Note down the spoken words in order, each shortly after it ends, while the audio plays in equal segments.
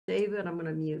David. I'm going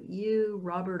to mute you.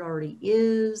 Robert already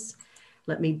is.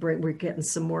 We're getting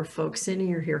some more folks in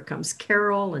here. Here comes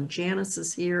Carol, and Janice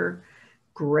is here.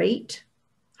 Great.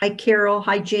 Hi, Carol.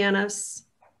 Hi, Janice.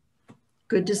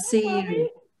 Good to see you.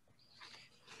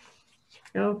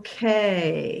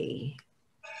 Okay.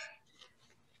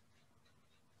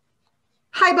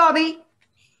 Hi, Bobby.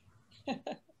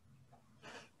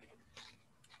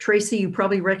 Tracy, you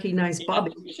probably recognize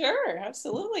Bobby. Yeah, sure,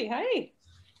 absolutely. Hi.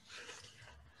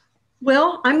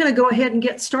 Well, I'm going to go ahead and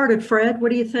get started, Fred.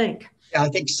 What do you think? Yeah, I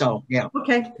think so. Yeah.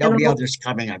 Okay. There'll be others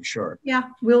coming, I'm sure. Yeah,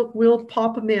 we'll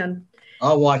pop them in.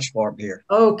 I'll watch for them here.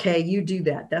 Okay, you do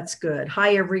that. That's good.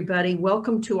 Hi, everybody.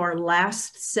 Welcome to our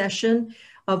last session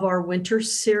of our winter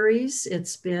series.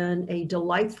 It's been a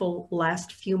delightful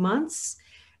last few months,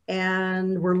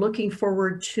 and we're looking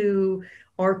forward to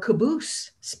our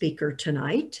caboose speaker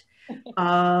tonight.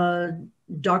 Dr.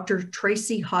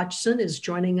 Traci Hodgson is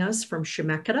joining us from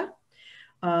Chemeketa.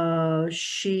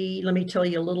 Let me tell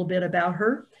you a little bit about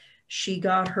her. She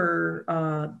got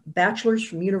her bachelor's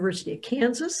from University of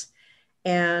Kansas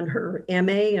and her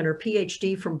MA and her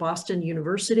PhD from Boston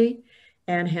University,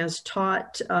 and has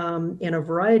taught in a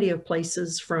variety of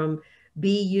places from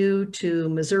BU to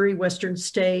Missouri Western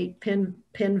State, Penn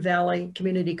Valley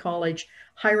Community College,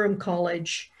 Hiram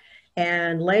College,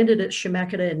 and landed at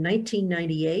Chemeketa in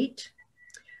 1998.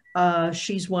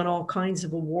 She's won all kinds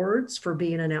of awards for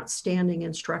being an outstanding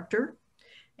instructor,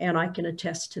 and I can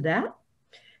attest to that.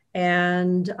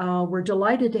 And we're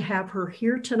delighted to have her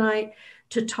here tonight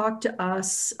to talk to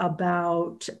us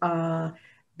about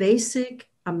basic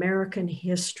American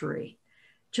history,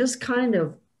 just kind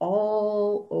of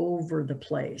all over the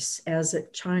place as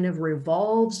it kind of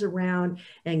revolves around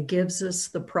and gives us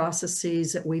the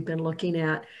processes that we've been looking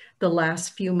at the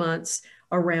last few months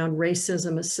around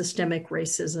racism, systemic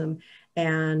racism,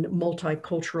 and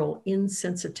multicultural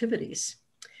insensitivities.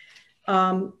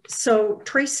 So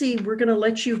Tracy, we're going to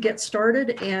let you get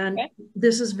started, and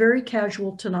this is very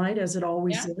casual tonight, as it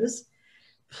always is.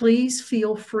 Please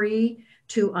feel free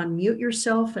to unmute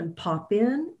yourself and pop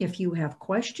in if you have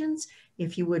questions.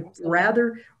 If you would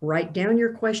rather write down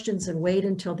your questions and wait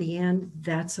until the end,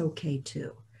 that's okay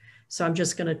too. So I'm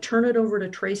just going to turn it over to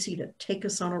Tracy to take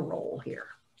us on a roll here.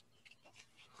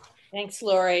 Thanks,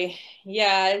 Lori.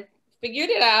 Yeah, I figured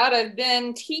it out. I've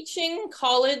been teaching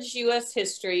college U.S.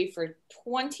 history for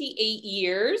 28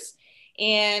 years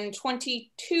and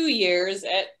 22 years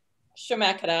at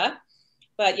Chemeketa.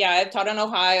 But yeah, I've taught in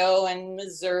Ohio and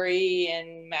Missouri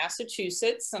and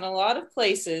Massachusetts and a lot of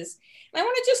places. And I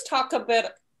want to just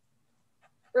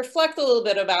reflect a little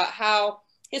bit about how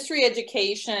history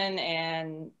education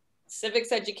and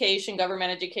civics education,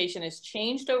 government education has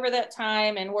changed over that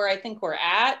time, and where I think we're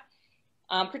at,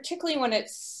 particularly when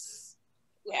as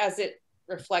it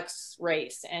reflects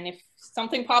race. And if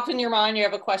something pops in your mind, you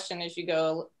have a question as you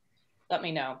go, let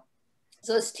me know.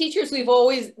 So as teachers,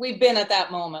 we've been at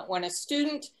that moment when a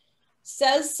student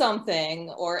says something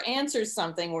or answers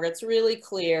something where it's really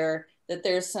clear that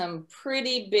there's some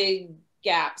pretty big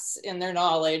gaps in their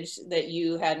knowledge that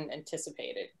you hadn't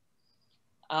anticipated.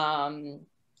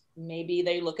 Maybe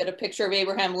they look at a picture of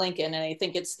Abraham Lincoln and they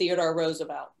think it's Theodore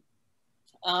Roosevelt.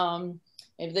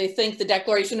 Maybe they think the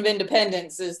Declaration of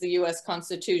Independence is the US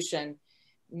Constitution.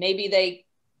 Maybe they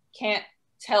can't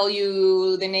tell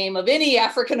you the name of any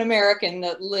African-American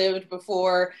that lived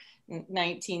before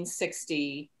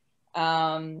 1960.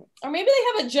 Or maybe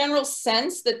they have a general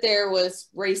sense that there was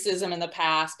racism in the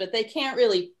past, but they can't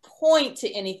really point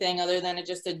to anything other than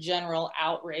just a general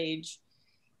outrage.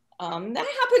 That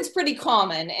happens pretty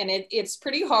common, and it's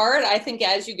pretty hard. I think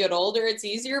as you get older, it's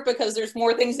easier because there's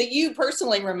more things that you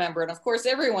personally remember. And of course,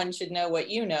 everyone should know what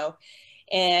you know,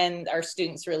 and our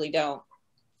students really don't.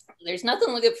 There's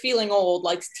nothing like feeling old,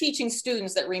 like teaching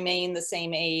students that remain the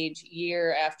same age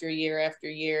year after year after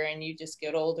year, and you just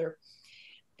get older.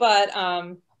 But,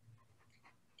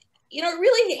 you know, it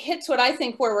really hits what I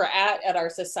think where we're at our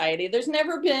society. There's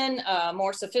never been a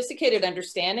more sophisticated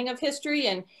understanding of history,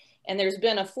 and there's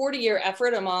been a 40-year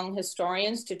effort among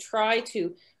historians to try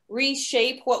to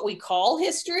reshape what we call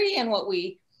history and what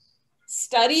we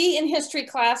study in history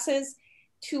classes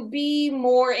to be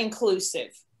more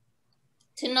inclusive,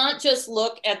 to not just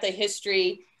look at the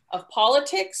history of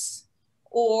politics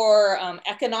or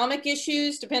economic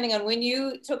issues, depending on when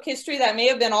you took history. That may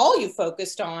have been all you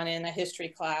focused on in a history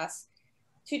class,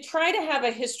 to try to have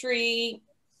a history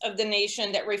of the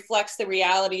nation that reflects the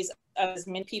realities of as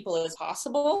many people as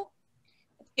possible.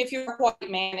 If you're a white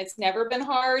man, it's never been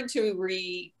hard to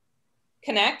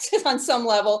reconnect on some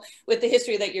level with the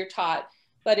history that you're taught.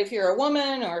 But if you're a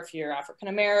woman, or if you're African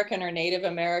American or Native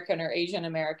American or Asian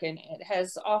American, it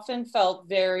has often felt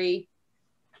very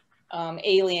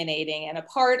alienating, and a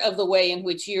part of the way in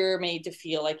which you're made to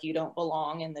feel like you don't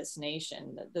belong in this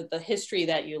nation, the history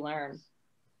that you learn.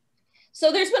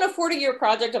 So there's been a 40-year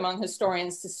project among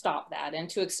historians to stop that and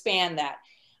to expand that,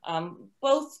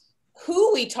 both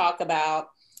who we talk about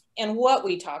and what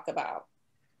we talk about.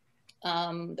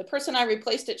 The person I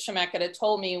replaced at Chemeketa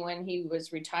told me when he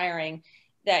was retiring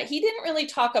that he didn't really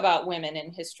talk about women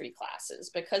in history classes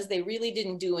because they really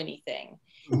didn't do anything.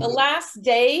 The last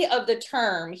day of the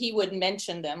term, he would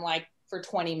mention them like for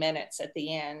 20 minutes at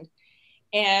the end.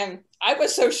 And I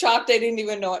was so shocked I didn't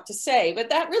even know what to say.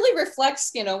 But that really reflects,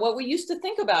 you know, what we used to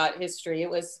think about history. It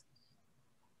was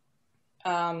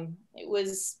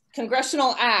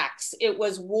congressional acts, it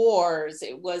was wars,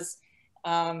 it was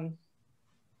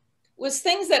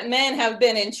things that men have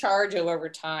been in charge of over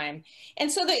time.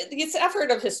 And so this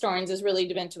effort of historians has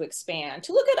really been to expand,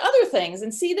 to look at other things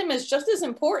and see them as just as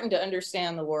important to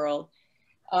understand the world,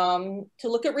 to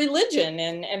look at religion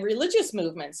and religious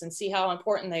movements and see how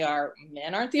important they are.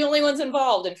 Men aren't the only ones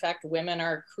involved. In fact, women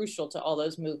are crucial to all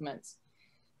those movements.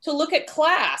 To look at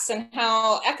class and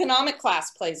how economic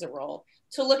class plays a role.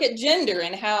 To look at gender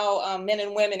and how men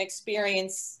and women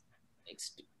experience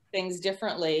things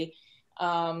differently.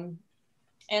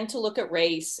 And to look at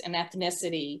race and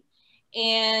ethnicity.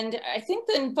 And I think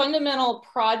the fundamental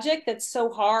project that's so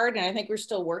hard, and I think we're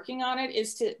still working on it,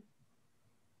 is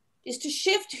to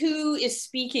shift who is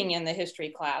speaking in the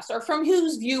history class, or from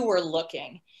whose view we're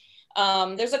looking.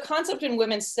 There's a concept in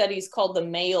women's studies called the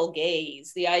male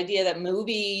gaze, the idea that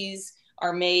movies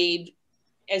are made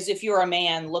as if you're a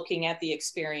man looking at the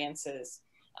experiences.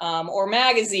 Or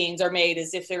magazines are made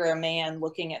as if they're a man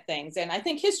looking at things. And I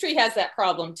think history has that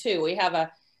problem too. We have a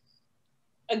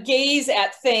gaze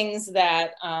at things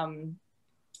that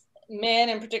men,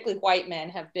 and particularly white men,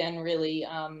 have been really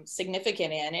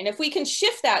significant in. And if we can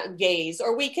shift that gaze,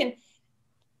 or we can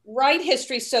write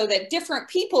history so that different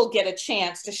people get a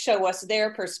chance to show us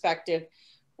their perspective,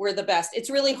 we're the best.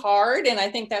 It's really hard, and I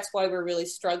think that's why we're really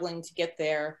struggling to get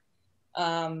there.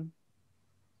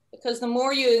 Because the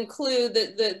more you include,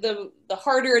 the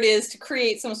harder it is to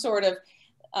create some sort of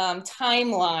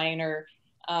timeline or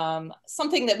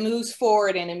something that moves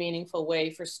forward in a meaningful way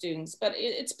for students. But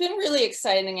it's been really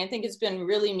exciting. I think it's been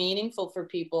really meaningful for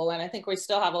people, and I think we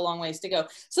still have a long ways to go.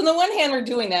 So on the one hand, we're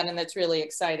doing that, and that's really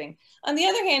exciting. On the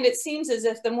other hand, it seems as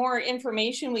if the more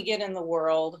information we get in the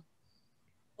world,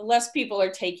 the less people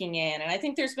are taking in. And I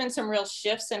think there's been some real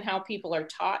shifts in how people are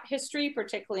taught history,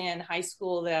 particularly in high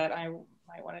school, that I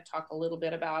might want to talk a little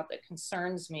bit about, that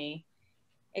concerns me.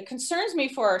 It concerns me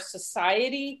for our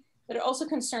society, but it also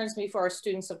concerns me for our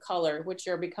students of color, which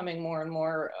are becoming more and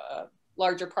more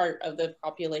larger part of the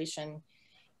population,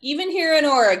 even here in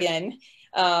Oregon,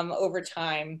 over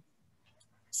time.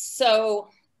 So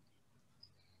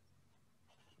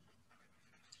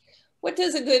what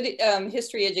does a good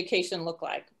history education look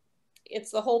like?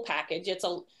 It's the whole package. It's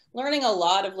learning a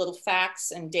lot of little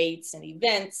facts and dates and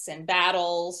events and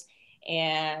battles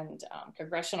and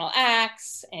congressional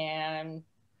acts and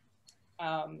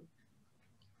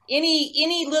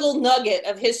any little nugget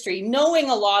of history. Knowing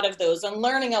a lot of those and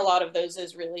learning a lot of those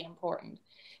is really important.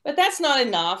 But that's not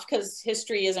enough, because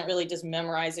history isn't really just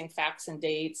memorizing facts and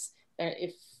dates,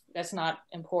 if that's not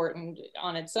important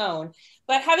on its own.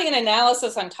 But having an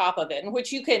analysis on top of it, in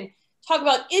which you can talk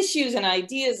about issues and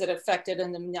ideas that affected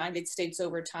in the United States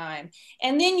over time.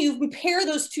 And then you pair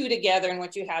those two together, and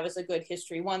what you have is a good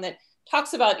history, one that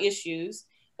talks about issues,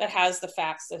 but has the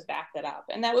facts that back that up.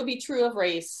 And that would be true of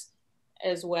race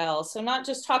as well. So not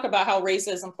just talk about how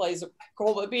racism plays a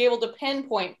role, but be able to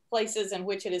pinpoint places in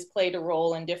which it has played a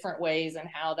role in different ways and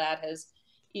how that has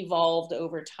evolved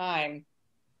over time.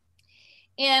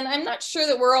 And I'm not sure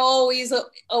that we're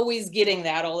always getting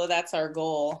that, although that's our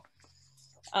goal.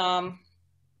 One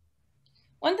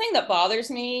thing that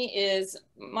bothers me is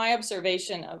my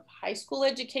observation of high school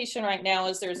education right now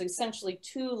is there's essentially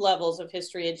two levels of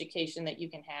history education that you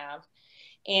can have.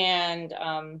 And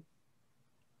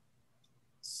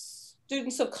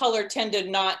students of color tend to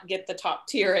not get the top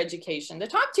tier education. The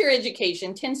top tier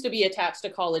education tends to be attached to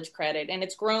college credit, and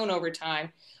it's grown over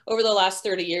time. Over the last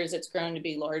 30 years, it's grown to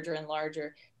be larger and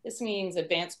larger. This means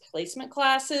advanced placement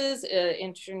classes,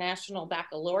 international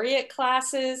baccalaureate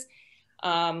classes,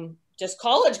 just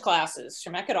college classes.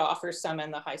 Chemeketa offers some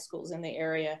in the high schools in the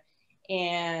area.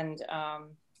 And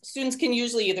students can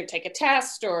usually either take a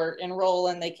test or enroll,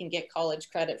 and they can get college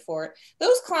credit for it.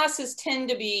 Those classes tend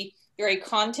to be very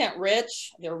content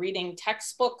rich. They're reading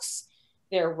textbooks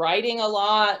They're writing a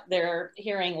lot. They're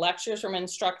hearing lectures from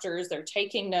instructors. They're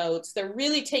taking notes. They're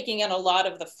really taking in a lot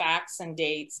of the facts and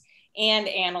dates and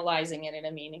analyzing it in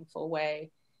a meaningful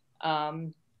way.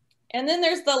 And then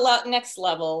there's the next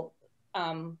level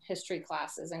history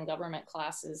classes and government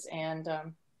classes. And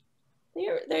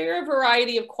they're a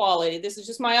variety of quality. This is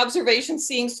just my observation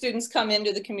seeing students come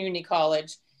into the community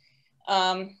college.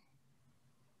 The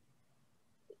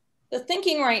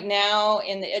thinking right now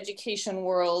in the education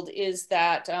world is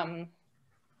that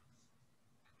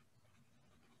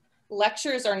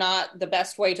lectures are not the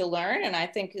best way to learn, and I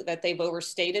think that they've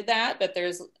overstated that, but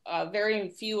there's very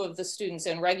few of the students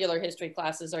in regular history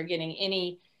classes are getting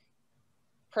any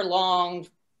prolonged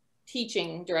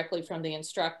teaching directly from the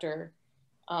instructor.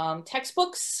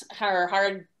 Textbooks are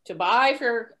hard to buy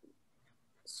for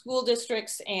school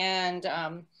districts, and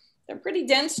they're pretty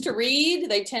dense to read.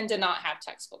 They tend to not have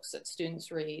textbooks that students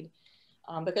read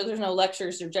because there's no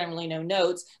lectures, there's generally no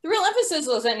notes. The real emphasis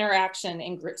was interaction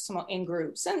in groups,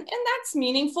 and that's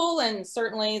meaningful, and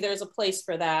certainly there's a place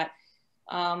for that.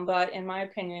 But in my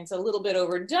opinion, it's a little bit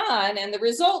overdone, and the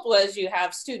result was you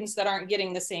have students that aren't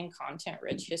getting the same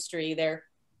content-rich history. They're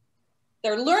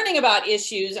learning about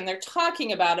issues and they're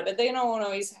talking about it, but they don't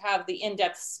always have the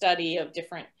in-depth study of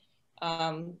different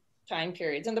time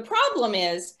periods. And the problem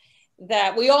is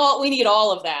that we need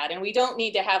all of that, and we don't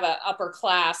need to have an upper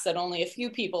class that only a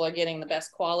few people are getting the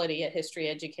best quality at history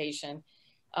education.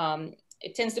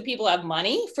 It tends to people have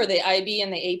money for the IB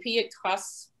and the AP. It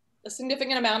costs a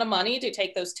significant amount of money to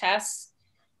take those tests.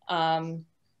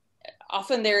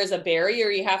 Often there is a barrier.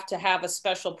 You have to have a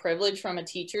special privilege from a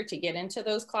teacher to get into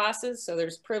those classes. So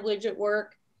there's privilege at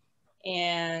work,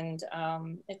 and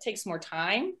it takes more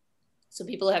time. So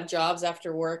people who have jobs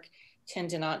after work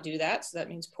tend to not do that. So that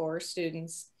means poorer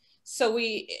students. So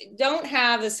we don't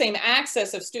have the same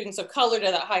access of students of color to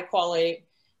that high quality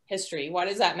history. Why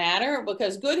does that matter?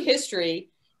 Because good history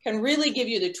can really give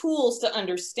you the tools to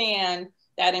understand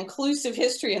that inclusive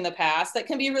history in the past that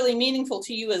can be really meaningful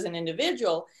to you as an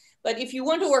individual. But if you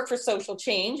want to work for social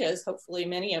change, as hopefully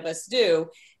many of us do,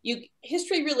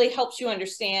 history really helps you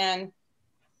understand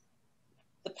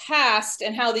the past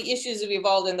and how the issues have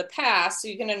evolved in the past so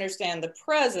you can understand the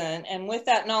present. And with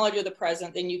that knowledge of the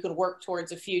present, then you can work towards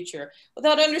the future.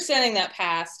 Without understanding that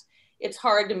past, it's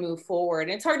hard to move forward.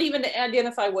 And it's hard even to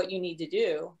identify what you need to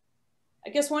do.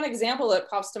 I guess one example that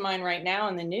pops to mind right now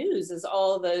in the news is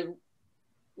all the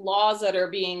laws that are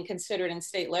being considered in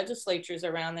state legislatures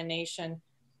around the nation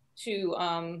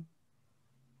to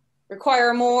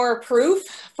require more proof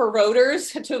for voters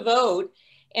to vote.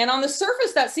 And on the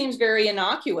surface, that seems very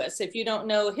innocuous. If you don't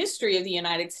know history of the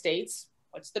United States,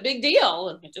 what's the big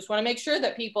deal? You just want to make sure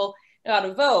that people know how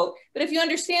to vote. But if you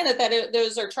understand that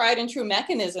those are tried and true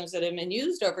mechanisms that have been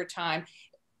used over time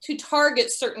to target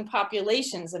certain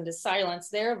populations and to silence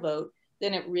their vote,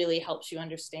 then it really helps you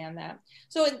understand that.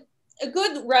 So a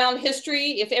good round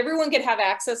history, if everyone could have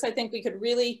access, I think we could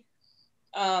really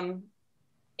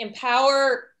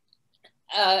empower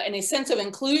in a sense of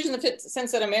inclusion, the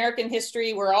sense that American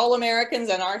history, we're all Americans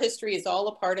and our history is all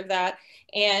a part of that.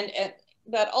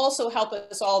 But also help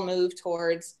us all move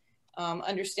towards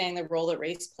understanding the role that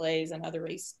race plays and other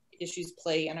race issues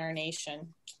play in our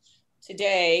nation.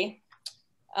 Today,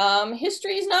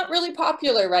 history is not really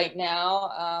popular right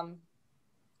now.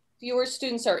 Fewer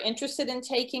students are interested in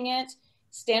taking it.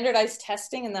 Standardized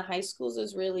testing in the high schools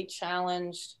has really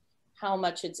challenged how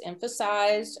much it's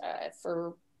emphasized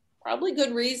for probably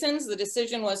good reasons. The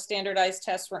decision was standardized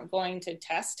tests weren't going to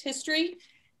test history.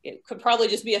 It could probably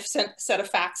just be a set of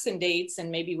facts and dates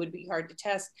and maybe would be hard to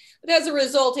test. But as a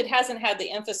result, it hasn't had the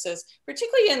emphasis,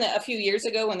 particularly a few years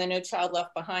ago when the No Child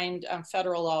Left Behind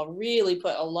federal law really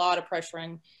put a lot of pressure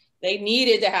in. They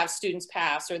needed to have students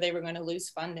pass or they were going to lose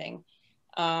funding.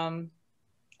 And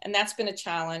that's been a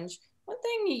challenge. One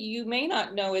thing you may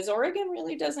not know is Oregon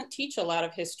really doesn't teach a lot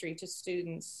of history to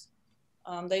students.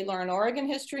 They learn Oregon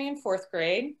history in 4th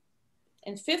grade.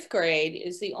 And 5th grade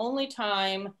is the only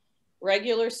time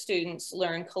regular students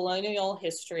learn colonial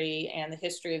history and the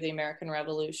history of the American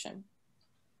Revolution.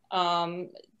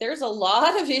 There's a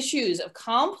lot of issues of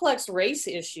complex race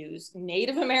issues,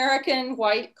 Native American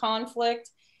white conflict,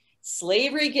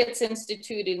 slavery gets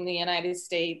instituted in the United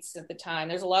States at the time.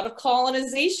 There's a lot of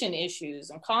colonization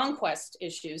issues and conquest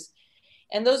issues.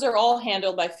 And those are all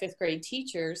handled by 5th grade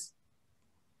teachers.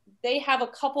 They have a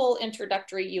couple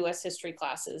introductory US history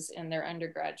classes in their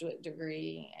undergraduate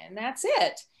degree, and that's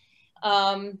it.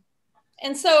 And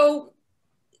so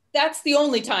that's the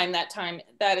only time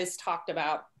that is talked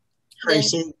about.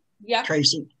 Traci, yeah.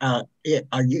 Traci,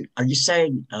 are you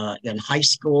saying in high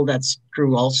school that's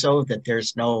true also, that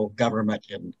there's no government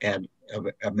and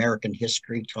American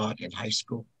history taught in high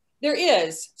school? There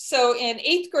is. So in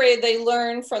 8th grade, they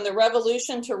learn from the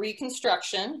Revolution to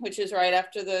Reconstruction, which is right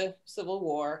after the Civil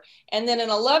War. And then in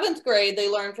 11th grade, they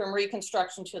learn from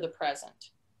Reconstruction to the present.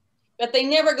 But they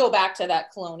never go back to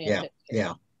that colonial history.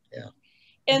 Yeah.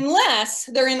 Unless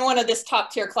they're in one of this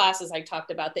top tier classes I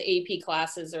talked about, the AP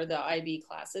classes or the IB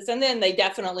classes. And then they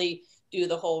definitely do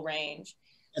the whole range.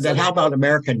 And then how about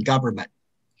American government?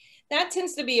 That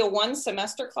tends to be a 1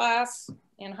 semester class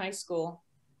in high school.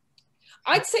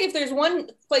 I'd say if there's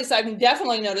one place I've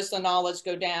definitely noticed the knowledge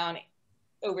go down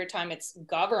over time, it's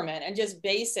government and just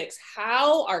basics,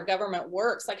 how our government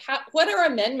works. Like what are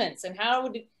amendments and how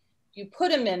do you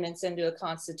put amendments into a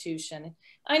constitution?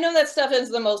 I know that stuff is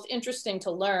the most interesting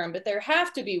to learn, but there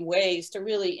have to be ways to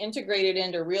really integrate it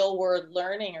into real world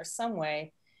learning or some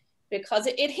way, because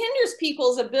it hinders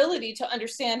people's ability to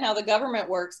understand how the government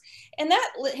works. And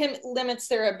that limits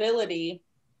their ability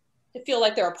to feel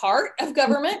like they're a part of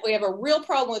government. We have a real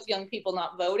problem with young people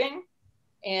not voting,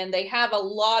 and they have a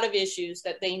lot of issues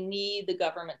that they need the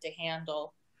government to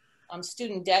handle.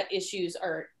 Student debt issues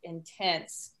are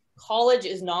intense. College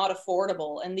is not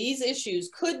affordable, and these issues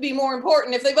could be more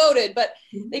important if they voted, but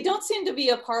they don't seem to be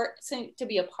a part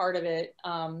of it.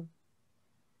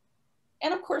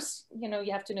 And of course,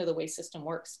 you have to know the way system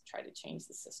works to try to change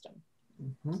the system.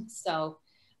 So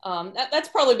that's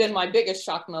probably been my biggest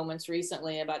shock moments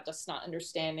recently, about just not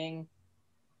understanding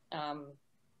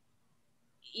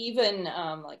even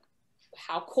like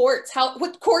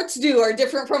what courts do are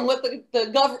different from what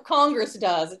the Congress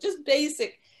does. It's just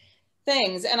basic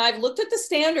things. And I've looked at the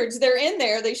standards, they're in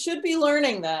there, they should be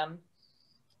learning them.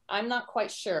 I'm not quite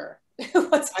sure.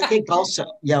 I think also,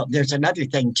 there's another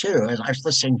thing too. As I was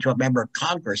listening to a member of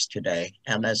Congress today,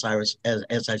 and as I was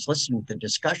listening to the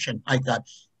discussion, I thought,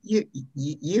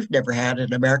 you've never had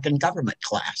an American government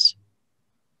class.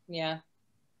 Yeah.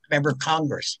 Member of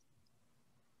Congress.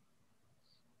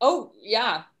 Oh,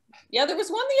 yeah. Yeah, there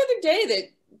was one the other day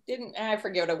that I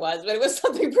forget what it was, but it was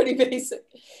something pretty basic.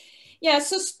 Yeah,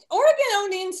 so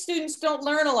Oregonian students don't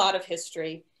learn a lot of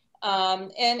history.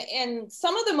 And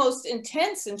some of the most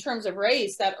intense in terms of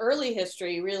race, that early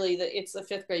history, really, it's the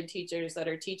 5th grade teachers that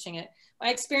are teaching it. My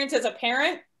experience as a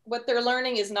parent, what they're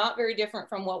learning is not very different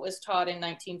from what was taught in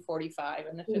 1945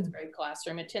 in the 5th grade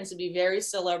classroom. It tends to be very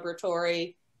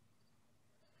celebratory,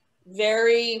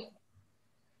 very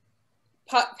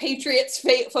patriots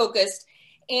focused.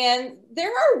 And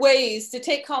there are ways to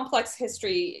take complex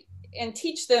history and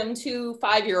teach them to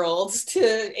 5-year-olds, to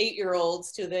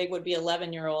 8-year-olds, to they would be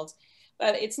 11-year-olds,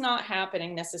 but it's not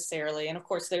happening necessarily. And of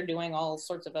course, they're doing all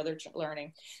sorts of other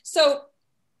learning. So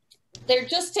they're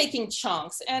just taking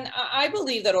chunks. And I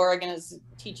believe that Oregon is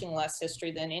teaching less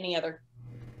history than any other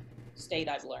state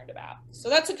I've learned about. So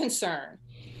that's a concern.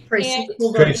 Tracy,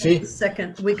 hold on a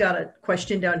second. We got a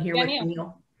question down here with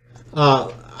Neil.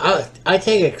 I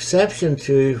take exception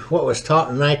to what was taught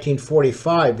in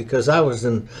 1945 because I was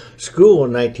in school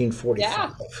in 1945.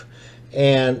 Yeah.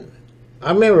 And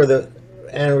I remember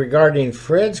and regarding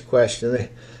Fred's question,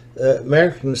 the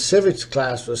American civics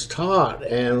class was taught,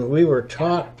 and we were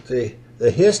taught the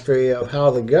history of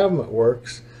how the government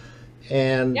works.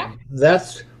 And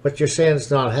that's what you're saying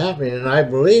is not happening, and I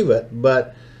believe it.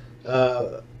 But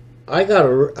I got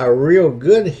a real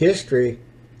good history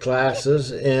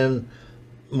classes in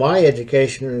my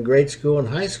education in grade school and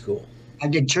high school. I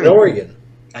did too. In Oregon.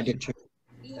 I did too.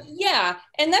 Yeah,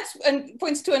 and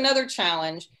points to another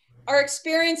challenge. Our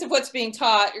experience of what's being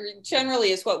taught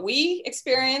generally is what we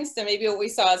experienced and maybe what we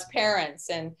saw as parents.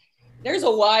 And there's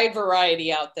a wide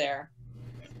variety out there.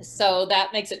 So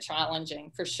that makes it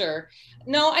challenging for sure.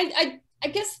 No, I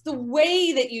guess the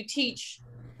way that you teach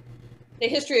the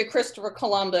history of Christopher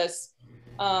Columbus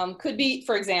could be,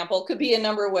 for example, could be a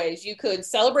number of ways. You could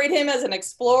celebrate him as an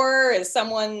explorer, as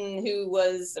someone who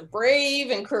was brave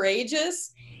and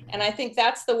courageous. And I think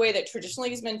that's the way that traditionally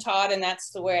he's been taught. And that's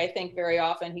the way I think very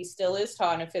often he still is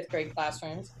taught in 5th grade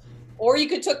classrooms. Or you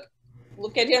could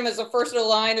look at him as a first of the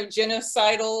line of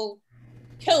genocidal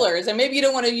killers. And maybe you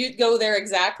don't want to go there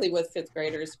exactly with 5th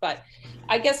graders, but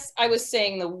I guess I was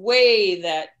saying the way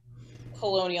that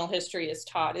colonial history is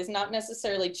taught is not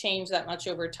necessarily changed that much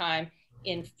over time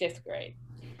in 5th grade.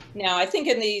 Now, I think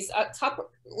in these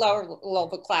top lower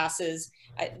level classes,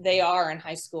 they are in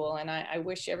high school, and I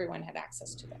wish everyone had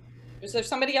access to them. Is there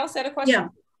somebody else that had a question?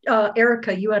 Yeah,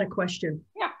 Erica, you had a question.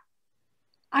 Yeah.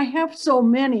 I have so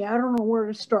many, I don't know where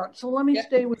to start. So let me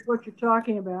stay with what you're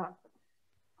talking about.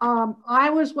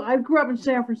 I grew up in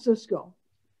San Francisco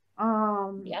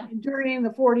during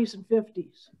the 40s and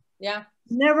 50s. Yeah.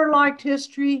 Never liked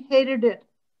history, hated it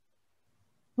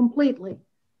completely.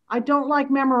 I don't like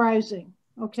memorizing,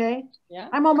 okay? Yeah.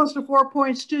 I'm almost a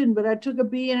 4-point student, but I took a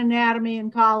B in anatomy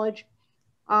in college.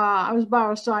 I was a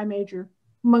bio-sci major,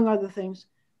 among other things.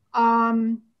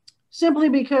 Simply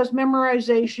because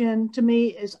memorization to me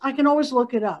is, I can always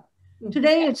look it up.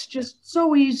 Today, it's just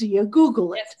so easy. You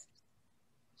Google it. Yes.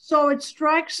 So it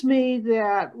strikes me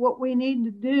that what we need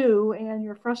to do, and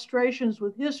your frustrations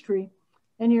with history,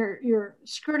 and you're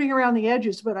skirting around the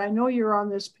edges, but I know you're on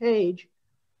this page,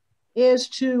 is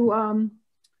to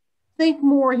think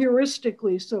more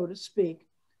heuristically, so to speak.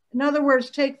 In other words,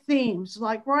 take themes.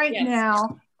 Like right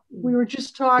now, we were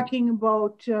just talking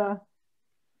about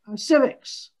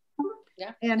civics,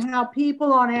 and how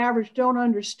people on average don't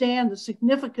understand the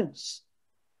significance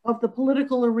of the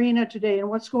political arena today and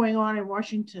what's going on in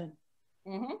Washington.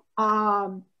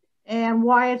 And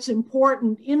why it's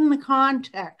important in the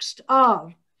context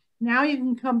of, now you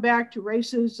can come back to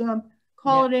racism,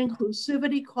 call it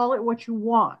inclusivity, call it what you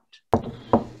want.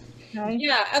 Okay?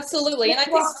 Yeah, absolutely. And I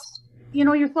think, you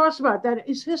know, your thoughts about that.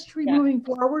 Is history moving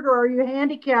forward, or are you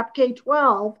handicapped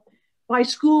K-12 by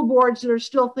school boards that are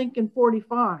still thinking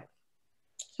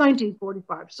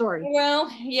 1945, sorry. Well,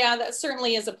 yeah, that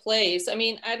certainly is a place. I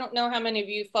mean, I don't know how many of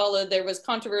you followed, there was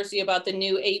controversy about the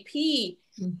new AP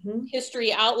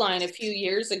history outline a few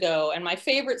years ago. And my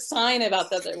favorite sign about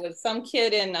that, there was some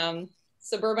kid in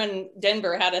suburban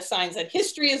Denver had a sign that said,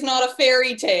 "History is not a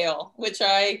fairy tale," which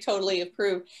I totally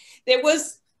approve. There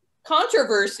was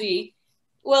controversy.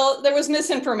 Well, there was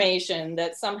misinformation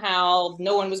that somehow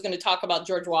no one was going to talk about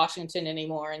George Washington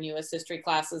anymore in US history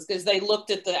classes because they looked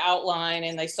at the outline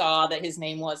and they saw that his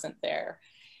name wasn't there.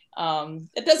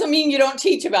 It doesn't mean you don't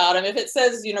teach about him. If it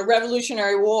says, you know,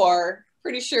 Revolutionary War,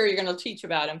 pretty sure you're going to teach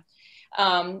about him.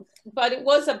 But it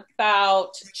was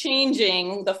about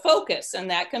changing the focus, and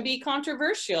that can be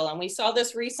controversial. And we saw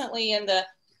this recently in the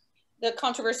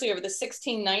controversy over the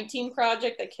 1619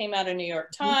 project that came out of New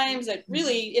York Times. That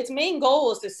really, its main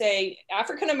goal is to say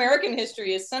African-American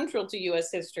history is central to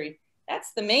US history.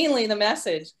 That's mainly the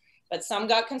message. But some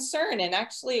got concerned, and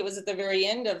actually it was at the very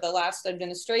end of the last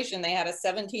administration. They had a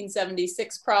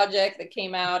 1776 project that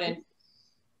came out, and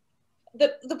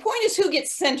the point is who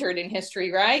gets centered in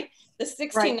history, right? The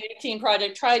 1619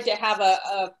 project tried to have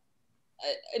a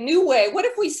new way. What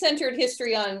if we centered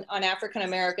history on African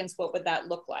Americans? What would that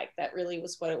look like? That really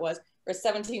was what it was. Where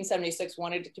 1776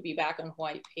 wanted it to be back on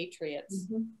white patriots.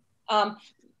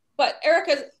 But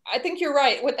Erica, I think you're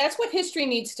right. That's what history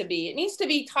needs to be. It needs to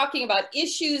be talking about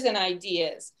issues and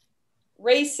ideas,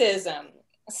 racism,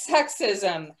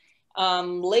 sexism,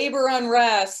 labor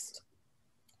unrest,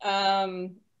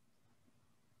 trying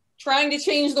to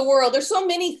change the world. There's so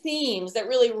many themes that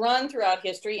really run throughout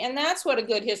history, and that's what a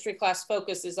good history class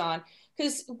focuses on,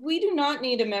 because we do not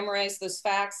need to memorize those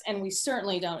facts, and we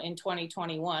certainly don't in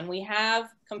 2021. We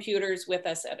have computers with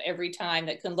us at every time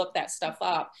that can look that stuff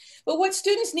up. But what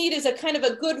students need is a kind of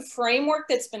a good framework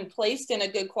that's been placed in a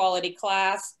good quality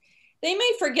class. They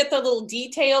may forget the little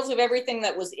details of everything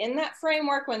that was in that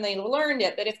framework when they learned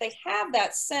it, but if they have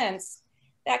that sense,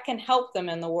 that can help them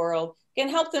in the world, can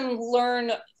help them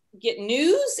learn, get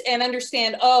news and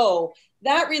understand, oh,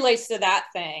 that relates to that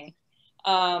thing.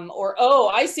 Or,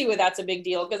 oh, I see why that's a big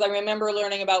deal, because I remember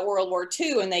learning about World War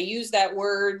II and they used that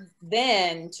word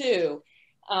then too.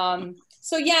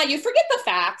 So yeah, you forget the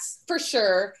facts for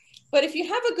sure, but if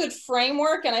you have a good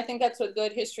framework, and I think that's what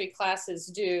good history classes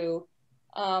do,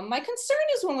 my concern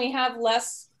is when we have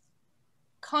less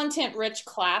content-rich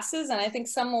classes, and I think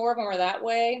some more of them are that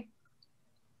way,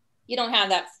 you don't have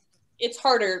that, it's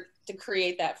harder to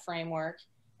create that framework.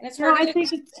 And it's hard. I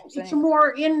think it's a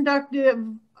more inductive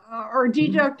or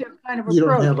deductive kind of approach. You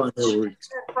don't have other words.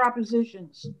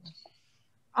 Propositions.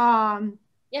 And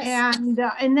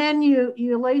then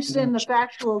you lace in the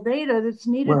factual data that's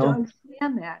needed to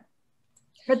understand that.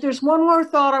 But there's one more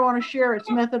thought I want to share. It's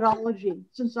methodology,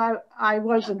 since I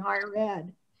was in higher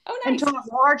ed. Oh, nice. And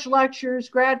taught large lectures,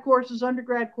 grad courses,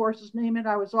 undergrad courses, name it.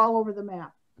 I was all over the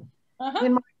map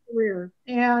in my career.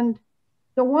 And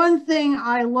the one thing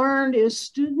I learned is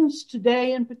students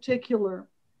today in particular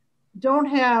don't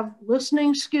have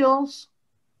listening skills.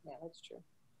 Yeah, that's true.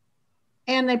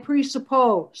 And they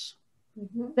presuppose.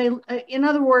 In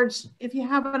other words, if you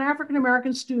have an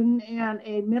African-American student and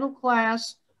a middle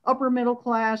class,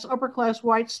 upper class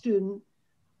white student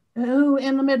who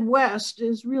in the Midwest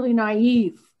is really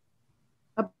naive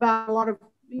about a lot of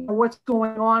what's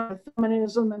going on with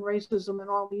feminism and racism and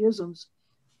all the isms,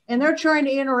 and they're trying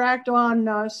to interact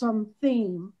on some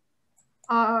theme,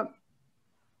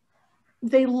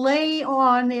 they lay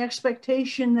on the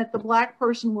expectation that the Black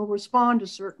person will respond a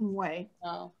certain way,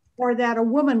 or that a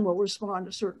woman will respond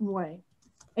a certain way.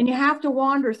 And you have to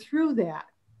wander through that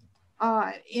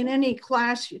in any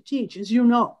class you teach, as you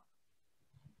know,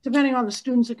 depending on the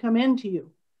students that come into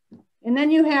you. And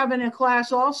then you have in a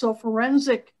class also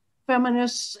forensic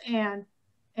feminists and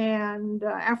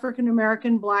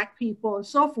African-American, Black people, and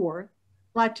so forth,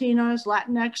 Latinas,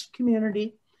 Latinx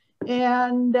community.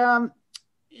 And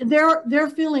they're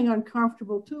feeling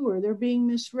uncomfortable too, or they're being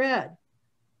misread,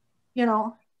 you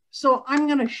know. So I'm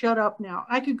going to shut up now.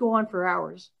 I could go on for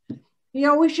hours. You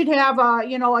know, we should have a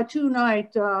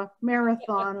 2-night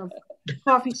marathon of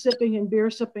coffee sipping and beer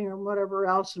sipping or whatever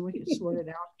else, and we can sort it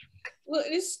out. Well,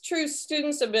 it is true.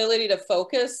 Students' ability to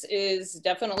focus is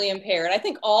definitely impaired. I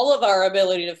think all of our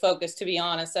ability to focus, to be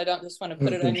honest, I don't just want to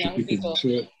put it on young people,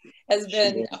 has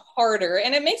been harder.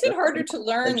 And it makes it harder to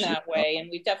learn that way. And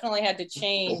we've definitely had to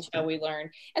change how we learn.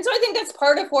 And so I think that's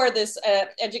part of where this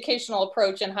educational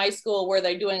approach in high school, where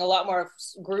they're doing a lot more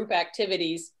group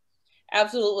activities,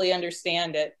 absolutely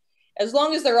understand it. As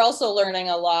long as they're also learning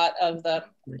a lot of the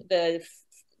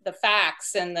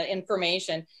facts and the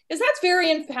information, because that's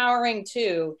very empowering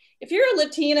too. If you're a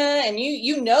Latina and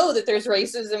you know that there's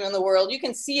racism in the world, you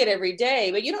can see it every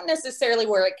day, but you don't necessarily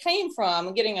where it came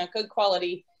from. Getting a good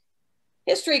quality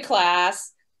history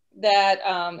class that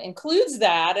includes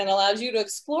that and allows you to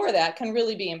explore that can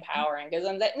really be empowering, because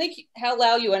they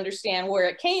allow you to understand where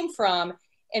it came from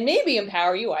and maybe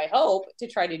empower you, I hope, to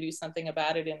try to do something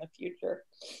about it in the future.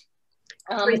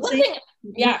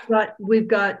 Yeah, we've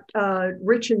got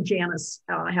Rich and Janice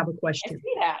have a question. I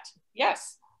see that.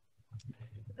 Yes.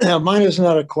 Mine is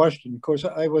not a question. Of course,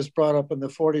 I was brought up in the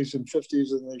 40s and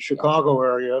 50s in the Chicago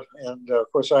area, and of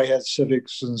course, I had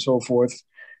civics and so forth,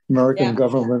 American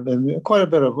government, and quite a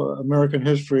bit of American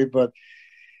history. But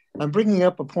I'm bringing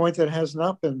up a point that has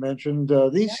not been mentioned.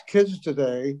 These kids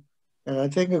today, and I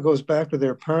think it goes back to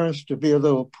their parents to be a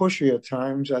little pushy at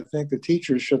times. I think the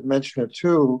teachers should mention it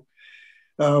too.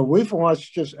 We've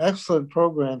watched just excellent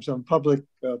programs on public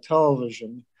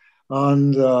television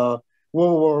on World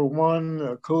War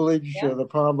I, Coolidge, the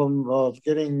problem of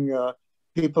getting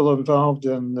people involved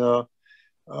in the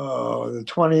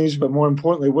 20s, but more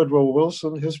importantly, Woodrow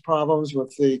Wilson, his problems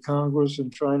with the Congress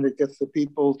and trying to get the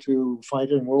people to fight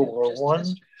in World War I.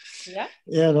 Yeah.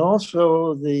 And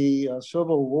also the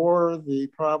Civil War, the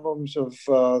problems of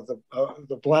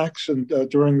the Blacks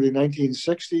during the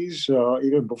 1960s,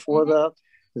 even before that.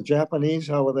 The Japanese,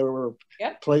 how they were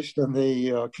placed in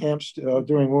the camps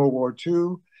during World War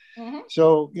II.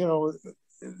 So, you know,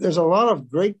 there's a lot of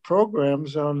great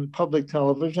programs on public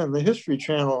television, the History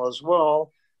Channel as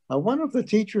well. I wonder if the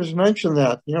teachers mention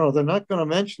that. You know, they're not going to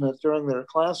mention it during their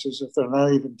classes if they're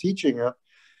not even teaching it.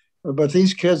 But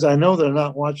these kids, I know they're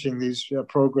not watching these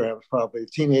programs, probably.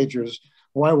 Teenagers,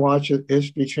 why watch a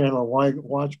History Channel? Why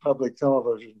watch public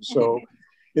television? So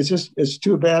it's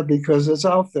too bad, because it's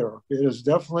out there. It is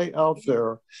definitely out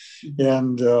there.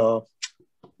 And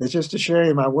it's just a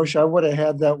shame. I wish I would have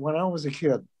had that when I was a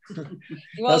kid.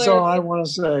 Well, that's all I want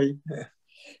to say.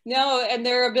 No, and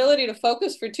their ability to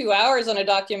focus for 2 hours on a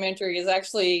documentary is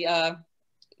actually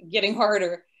getting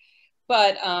harder.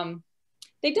 But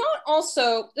they don't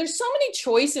also, there's so many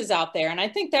choices out there. And I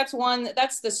think that's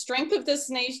the strength of this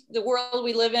nation, the world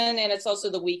we live in, and it's also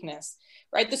the weakness,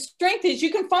 right? The strength is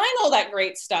you can find all that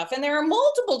great stuff. And there are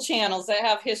multiple channels that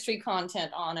have history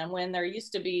content on them when there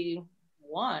used to be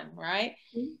one, right?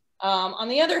 On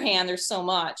the other hand, there's so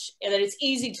much that it's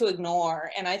easy to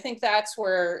ignore. And I think that's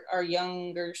where our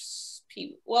younger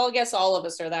people, well, I guess all of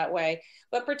us are that way.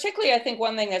 But particularly, I think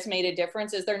one thing that's made a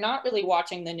difference is they're not really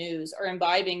watching the news or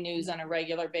imbibing news on a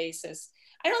regular basis.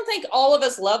 I don't think all of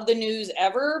us love the news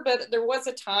ever, but there was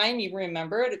a time, you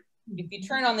remember it, if you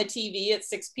turn on the TV at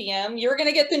 6 p.m., you're going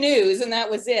to get the news, and that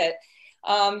was it.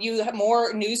 You have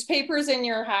more newspapers in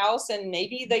your house, and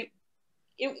maybe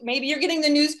you're getting the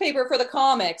newspaper for the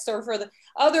comics or for the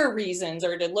other reasons,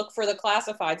 or to look for the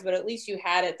classifieds, but at least you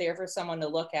had it there for someone to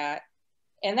look at.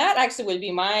 And that actually would be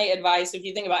my advice if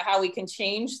you think about how we can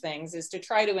change things, is to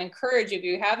try to encourage, if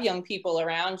you have young people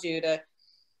around you, to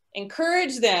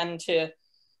encourage them to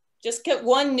just get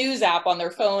one news app on their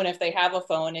phone if they have a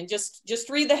phone, and just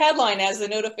read the headline as the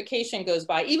notification goes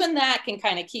by. Even that can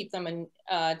kind of keep them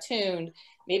tuned.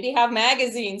 Maybe have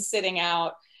magazines sitting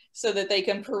out so that they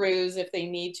can peruse if they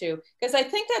need to. Because I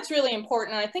think that's really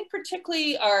important. And I think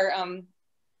particularly our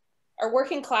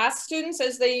working class students,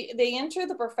 as they enter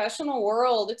the professional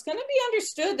world, it's going to be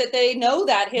understood that they know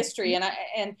that history.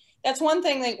 And that's one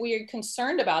thing that we're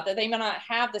concerned about, that they may not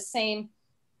have the same,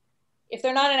 if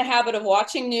they're not in a habit of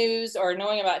watching news or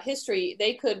knowing about history,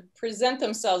 they could present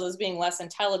themselves as being less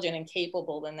intelligent and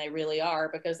capable than they really are,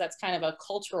 because that's kind of a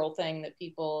cultural thing that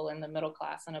people in the middle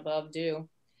class and above do.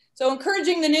 So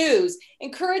encouraging the news,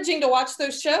 encouraging to watch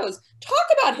those shows, talk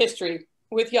about history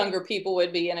with younger people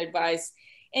would be an advice.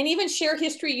 And even share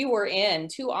history you were in.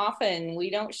 Too often we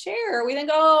don't share. We think,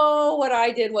 oh, what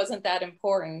I did wasn't that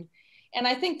important. And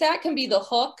I think that can be the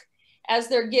hook as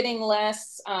they're getting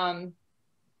less,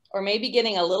 or maybe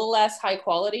getting a little less high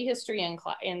quality history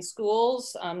in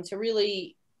schools, to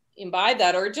really imbibe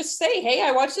that, or just say, hey,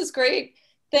 I watched this great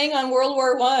thing on World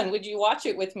War I. Would you watch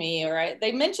it with me? Or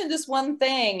they mentioned this one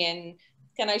thing, and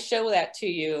can I show that to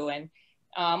you? And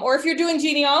or if you're doing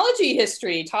genealogy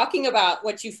history, talking about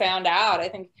what you found out, I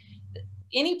think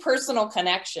any personal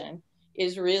connection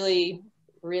is really,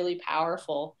 really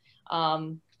powerful.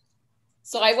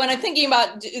 So when I'm thinking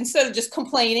about, instead of just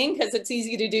complaining, because it's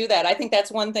easy to do that, I think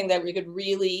that's one thing that we could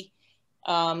really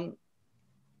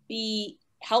be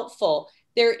helpful.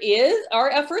 There are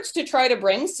efforts to try to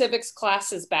bring civics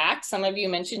classes back. Some of you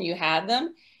mentioned you had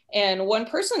them. And one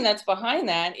person that's behind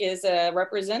that is a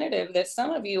representative that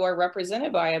some of you are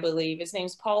represented by, I believe. His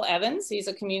name's Paul Evans. He's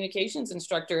a communications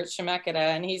instructor at Chemeketa,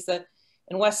 and he's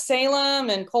in West Salem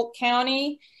and Polk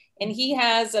County. And he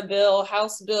has a bill,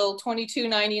 House Bill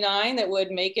 2299, that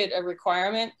would make it a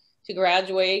requirement to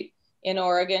graduate in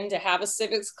Oregon to have a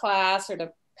civics class or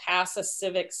to pass a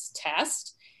civics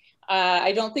test.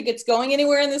 I don't think it's going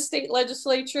anywhere in the state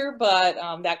legislature, but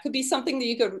that could be something that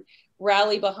you could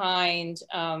rally behind,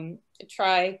 to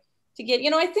try to get,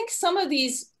 I think some of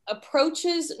these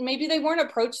approaches, maybe they weren't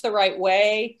approached the right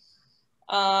way.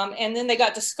 And then they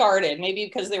got discarded, maybe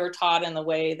because they were taught in the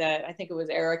way that I think it was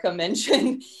Erica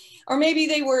mentioned, or maybe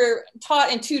they were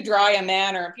taught in too dry a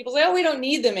manner. People say, oh, we don't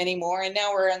need them anymore. And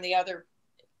now we're on the other,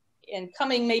 and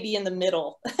coming maybe in the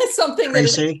middle, something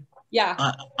Traci, yeah.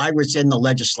 I was in the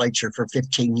legislature for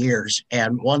 15 years.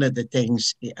 And one of the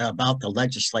things about the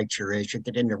legislature is you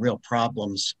get into real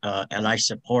problems, and I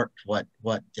support what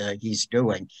he's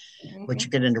doing, but you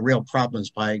get into real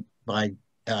problems by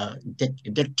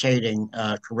dictating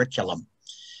curriculum.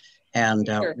 And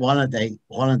one of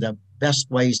the best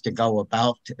ways to go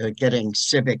about getting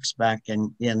civics back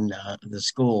in the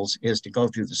schools is to go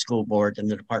through the school board and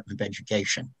the Department of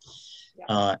Education.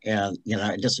 And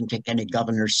it doesn't take any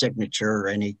governor's signature or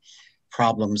any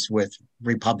problems with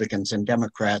Republicans and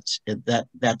Democrats.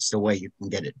 That's the way you can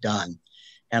get it done.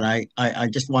 And I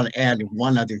just want to add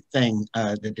one other thing,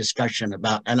 the discussion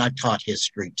about, and I taught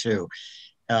history too,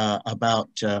 about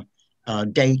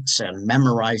dates and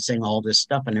memorizing all this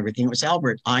stuff and everything. It was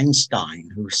Albert Einstein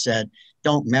who said,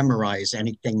 don't memorize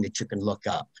anything that you can look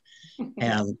up.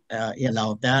 And,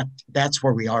 that's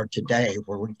where we are today,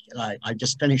 where I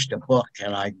just finished a book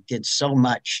and I did so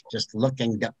much just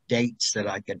looking up dates that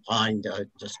I could find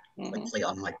just quickly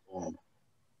on my phone.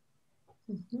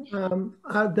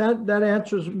 That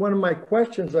answers one of my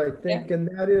questions, I think, and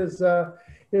that is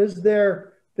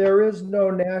there is no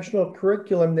national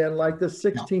curriculum then, like the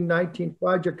 1619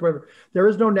 project, whatever. There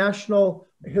is no national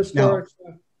historic.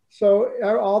 No. So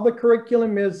all the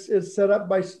curriculum is set up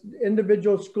by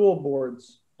individual school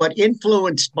boards. But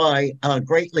influenced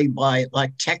greatly by,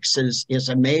 like, Texas is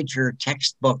a major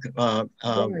textbook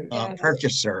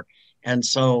purchaser. And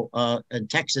so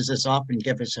Texas is often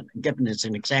given as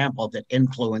an example that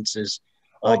influences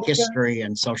history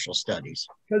and social studies.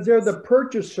 Because they're the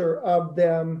purchaser of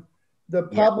them. The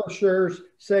publishers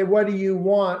say, what do you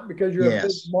want? Because you're a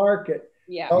big market.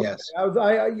 Yeah. Okay. Yes.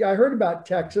 I heard about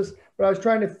Texas, but I was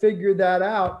trying to figure that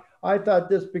out. I thought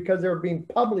this because they were being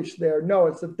published there. No,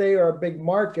 it's that they are a big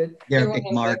market. They're a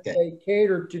big market. They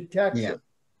cater to Texas.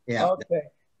 Yeah. Okay.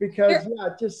 Because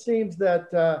it just seems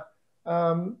that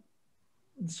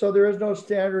so there is no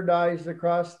standardized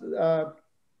across.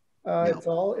 It's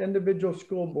all individual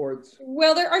school boards.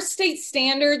 Well, there are state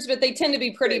standards, but they tend to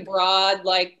be pretty broad.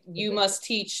 Like you must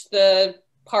teach the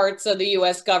parts of the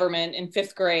U.S. government in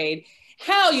 5th grade.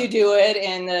 How you do it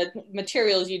and the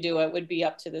materials you do it would be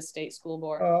up to the state school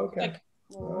board. Oh, okay. Like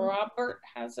Robert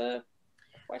has a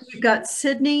question. We've got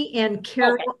Sydney and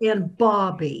Carol and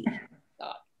Bobby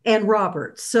and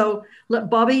Robert. So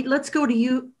Bobby, let's go to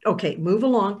you. Okay, move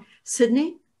along.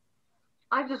 Sydney?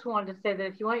 I just wanted to say that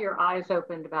if you want your eyes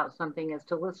opened about something, is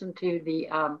to listen to the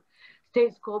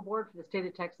state school board for the state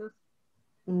of Texas.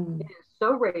 It is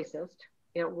so racist.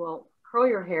 It will curl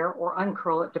your hair or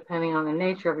uncurl it depending on the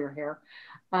nature of your hair.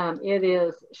 It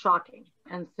is shocking.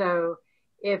 And so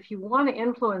if you want to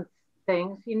influence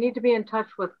things, you need to be in touch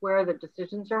with where the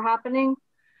decisions are happening.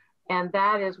 And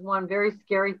that is one very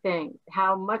scary thing,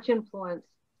 how much influence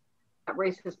that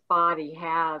racist body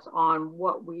has on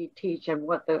what we teach and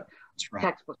what the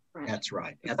textbooks print. That's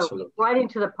right. Absolutely. So writing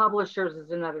to the publishers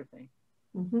is another thing.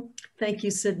 Thank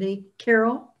you, Sydney.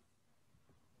 Carol?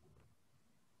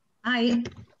 I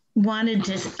wanted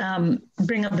to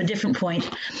bring up a different point.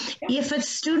 If a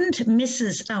student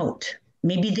misses out,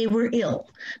 maybe they were ill,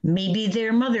 maybe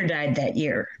their mother died that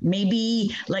year,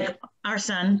 maybe like our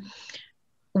son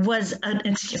was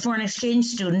a foreign exchange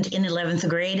student in 11th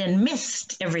grade and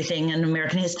missed everything in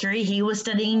American history. He was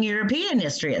studying European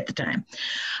history at the time.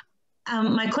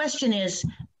 My question is,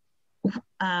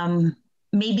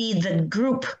 maybe the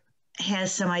group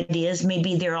has some ideas,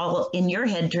 maybe they're all in your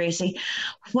head, Traci.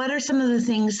 What are some of the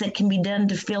things that can be done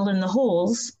to fill in the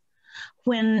holes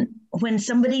when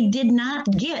somebody did not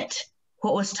get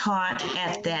what was taught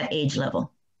at that age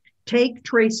level? Take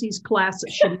Traci's class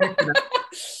at Shemitah.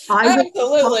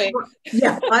 Absolutely.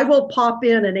 I will pop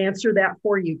in and answer that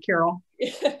for you, Carol.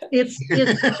 It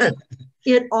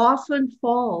often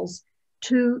falls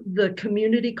to the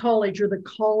community college or the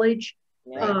college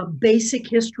basic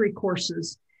history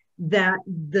courses that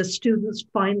the students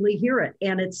finally hear it.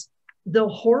 And it's the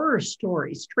horror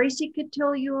stories. Traci could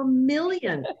tell you a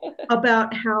million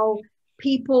about how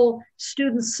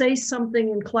students say something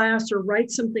in class or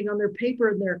write something on their paper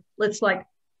and it's like,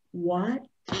 what?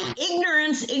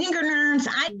 Ignorance.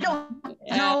 I don't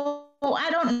know.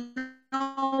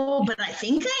 But I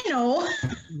think I know.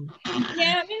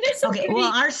 Yeah, I mean, there's some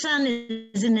well, our son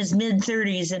is in his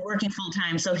mid-30s and working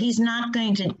full-time, so he's not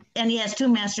going to, and he has 2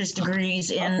 master's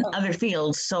degrees in other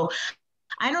fields, so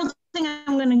I don't think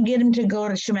I'm going to get him to go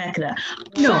to Shemitah.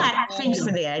 No, thanks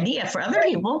for the idea. For other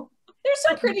people, there's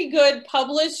some pretty good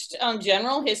published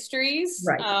general histories.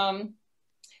 Right.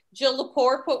 Jill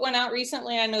Lepore put one out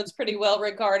recently. I know it's pretty well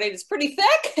regarded. It's pretty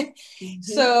thick,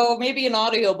 so maybe an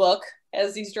audiobook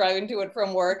as he's driving to and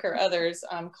from work, or others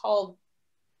called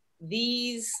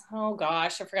These. Oh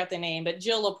gosh, I forgot the name, but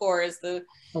Jill Lepore is the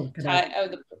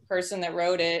person that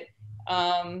wrote it.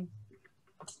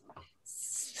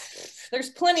 There's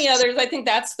plenty others. I think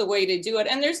that's the way to do it.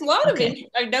 And there's a lot of it.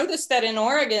 I noticed that in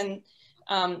Oregon.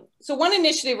 So one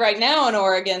initiative right now in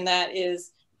Oregon that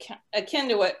is akin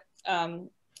to what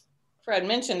Fred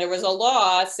mentioned, there was a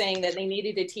law saying that they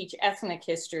needed to teach ethnic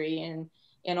history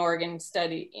in Oregon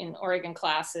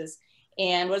classes.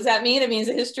 And what does that mean? It means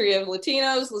the history of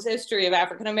Latinos, the history of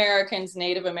African Americans,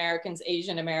 Native Americans,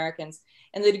 Asian Americans.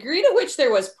 And the degree to which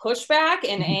there was pushback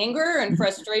and anger and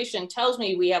frustration tells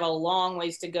me we have a long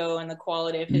ways to go in the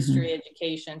quality of history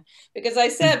education. Because I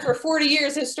said for 40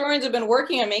 years, historians have been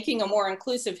working on making a more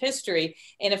inclusive history.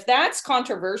 And if that's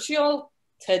controversial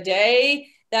today,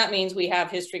 that means we have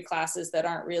history classes that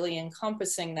aren't really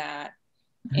encompassing that.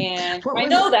 And I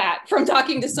know that from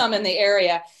talking to some in the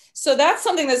area. So that's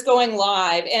something that's going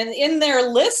live. And in their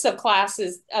list of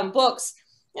classes, books,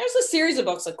 there's a series of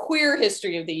books, a queer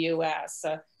history of the US,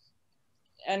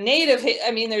 a native,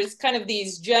 I mean, there's kind of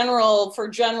these general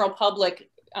public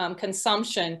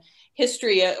consumption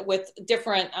history with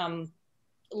different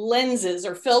lenses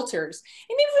or filters.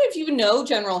 And even if you know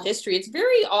general history, it's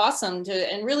very awesome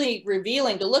and really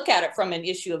revealing to look at it from an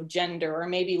issue of gender, or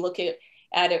maybe look at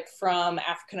it from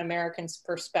African Americans'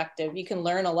 perspective. You can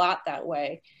learn a lot that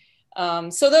way.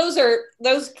 So those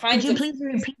kinds of. Could you please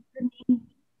repeat the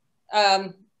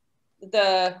name?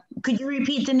 Could you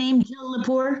repeat the name, Jill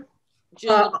Lepore?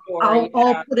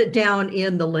 I'll put it down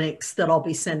in the links that I'll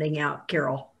be sending out,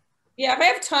 Carol. Yeah, if I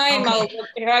have time,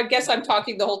 I guess I'm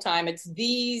talking the whole time. It's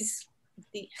these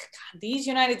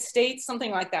United States,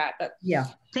 something like that. But yeah,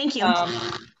 thank you.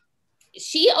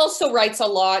 She also writes a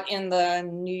lot in the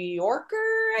New Yorker,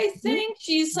 I think.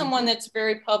 She's someone that's a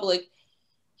very public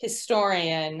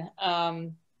historian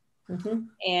and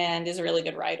is a really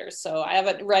good writer. So I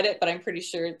haven't read it, but I'm pretty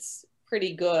sure it's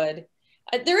pretty good.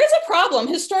 There is a problem.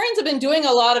 Historians have been doing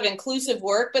a lot of inclusive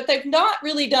work, but they've not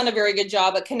really done a very good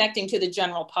job at connecting to the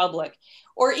general public,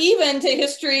 or even to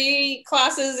history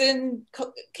classes in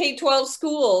K-12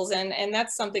 schools. And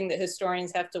that's something that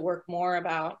historians have to work more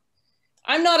about.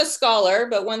 I'm not a scholar,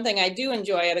 but one thing I do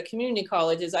enjoy at a community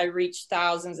college is I reach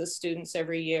thousands of students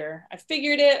every year. I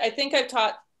figured it. I think I've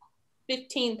taught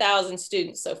 15,000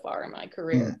 students so far in my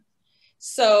career.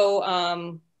 So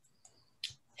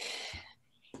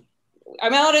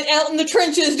I'm out in the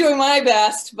trenches doing my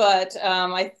best, but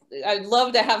I'd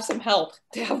love to have some help,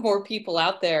 to have more people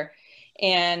out there.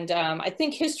 And I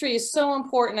think history is so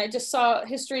important. I just saw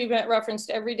history referenced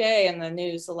every day in the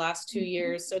news the last 2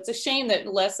 years. So it's a shame that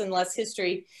less and less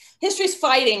history's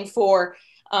fighting for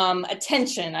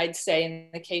attention, I'd say, in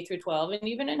the K through 12. And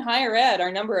even in higher ed,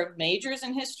 our number of majors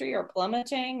in history are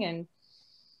plummeting. And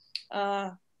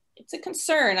it's a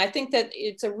concern. I think that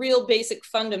it's a real basic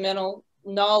fundamental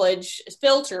knowledge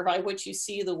filter by which you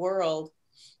see the world.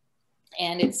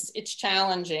 And it's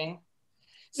challenging.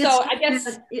 So I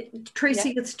guess,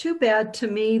 Traci, it's too bad to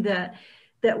me that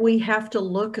that we have to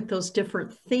look at those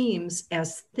different themes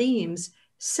as themes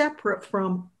separate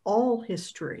from all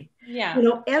history. Yeah. You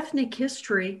know, ethnic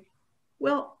history,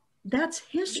 well, that's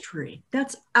history.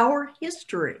 That's our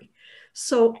history.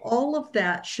 So all of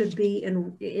that should be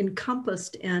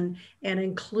encompassed and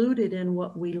included in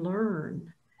what we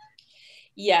learn.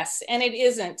 Yes, and it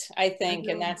isn't, I think,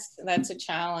 and that's a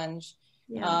challenge.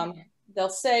 Yeah. They'll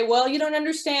say, well, you don't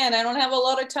understand. I don't have a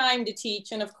lot of time to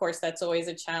teach. And of course, that's always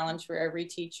a challenge for every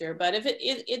teacher. But if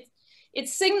it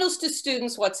signals to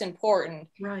students what's important.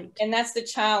 Right. And that's the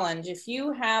challenge. If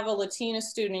you have a Latina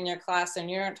student in your class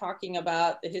and you're not talking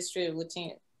about the history of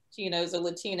Latinos or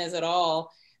Latinas at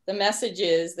all, the message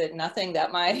is that nothing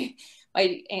that my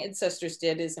ancestors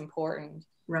did is important.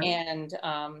 Right. And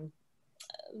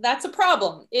that's a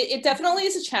problem. It definitely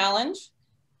is a challenge.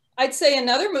 I'd say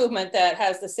another movement that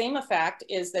has the same effect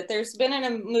is that there's been a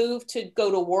move to go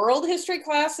to world history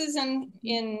classes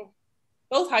in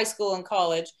both high school and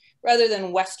college rather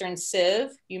than Western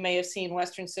Civ. You may have seen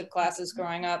Western Civ classes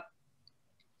growing up.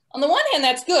 On the one hand,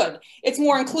 that's good. It's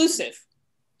more inclusive.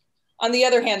 On the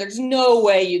other hand, there's no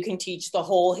way you can teach the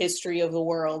whole history of the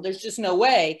world. There's just no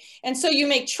way. And so you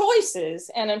make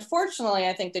choices. And unfortunately,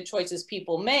 I think the choices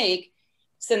people make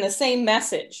send the same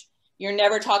message. You're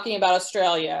never talking about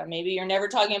Australia. Maybe you're never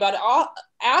talking about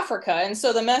Africa. And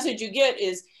so the message you get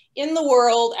is, in the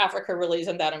world, Africa really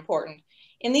isn't that important.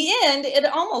 In the end, it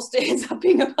almost ends up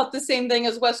being about the same thing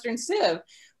as Western Civ,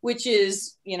 which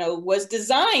is, was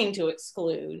designed to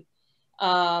exclude.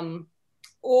 Like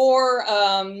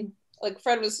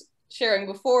Fred was sharing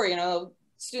before,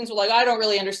 students were like, I don't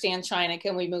really understand China.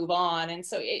 Can we move on? And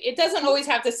so it doesn't always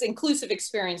have this inclusive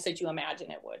experience that you imagine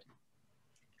it would.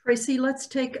 Traci, let's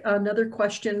take another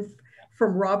question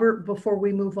from Robert before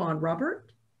we move on.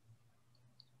 Robert?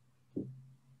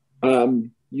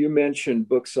 You mentioned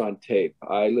books on tape.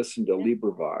 I listened to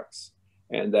LibriVox,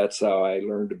 and that's how I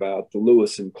learned about the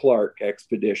Lewis and Clark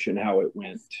expedition, how it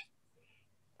went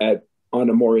on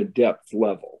a more in-depth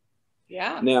level.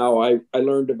 Yeah. Now, I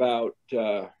learned about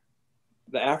the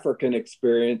African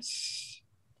experience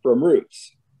from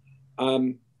Roots.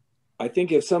 I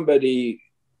think if somebody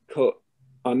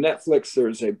on Netflix,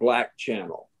 there's a Black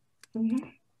channel. Mm-hmm.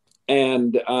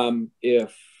 And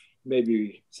if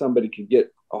maybe somebody could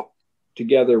get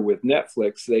together with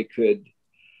Netflix, they could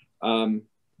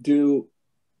do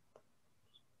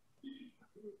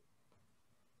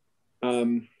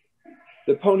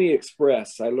the Pony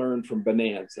Express. I learned from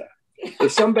Bonanza.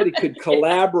 If somebody could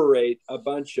collaborate a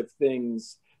bunch of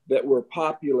things that were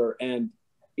popular and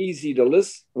easy to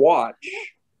watch,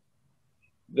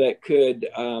 that could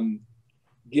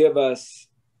give us,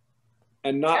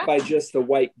 and not by just the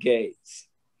white gaze.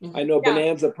 I know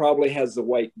Bonanza probably has the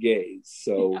white gaze,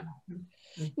 so.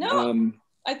 No,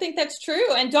 I think that's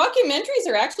true. And documentaries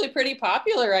are actually pretty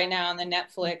popular right now on the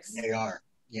Netflix. They are,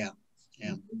 yeah.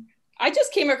 I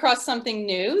just came across something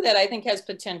new that I think has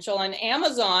potential. On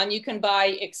Amazon, you can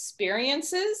buy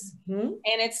experiences, and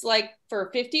it's like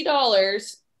for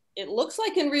 $50, it looks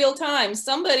like in real time,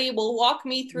 somebody will walk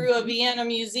me through a Vienna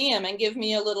museum and give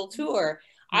me a little tour.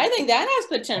 I think that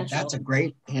has potential. That's a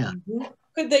great, yeah.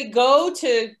 Could they go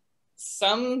to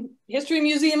some history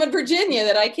museum in Virginia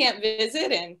that I can't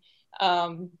visit and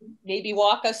maybe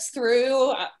walk us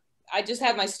through? I just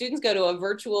had my students go to a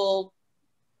virtual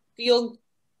field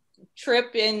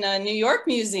trip in New York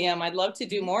Museum. I'd love to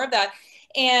do more of that.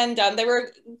 And they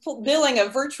were billing a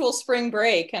virtual spring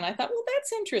break. And I thought, well,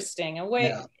 that's interesting.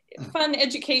 Fun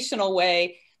educational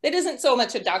way that isn't so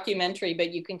much a documentary,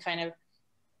 but you can kind of.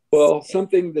 Well,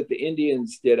 something that the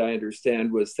Indians did, I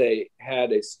understand, was they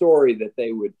had a story that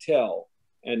they would tell,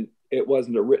 and it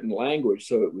wasn't a written language.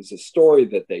 So it was a story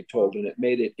that they told, and it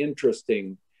made it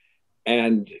interesting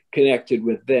and connected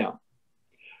with them.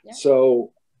 Yeah.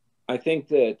 So I think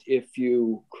that if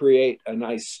you create a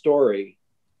nice story,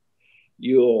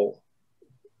 you'll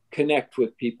connect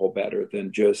with people better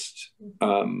than just,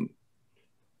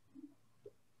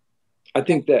 I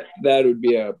think that would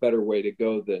be a better way to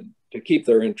go than to keep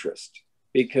their interest.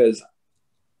 Because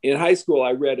in high school,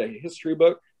 I read a history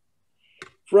book,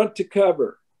 front to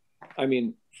cover. I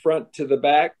mean, front to the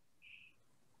back.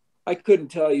 I couldn't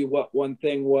tell you what one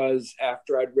thing was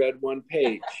after I'd read one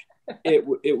page.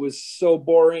 It was so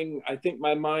boring. I think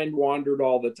my mind wandered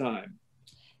all the time.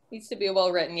 Needs to be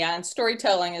well written, yeah. And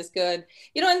storytelling is good.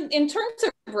 In terms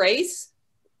of race,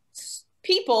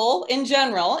 people in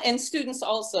general and students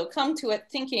also come to it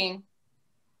thinking,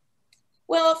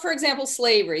 Well, for example,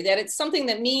 slavery, that it's something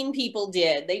that mean people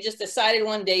did. They just decided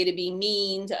one day to be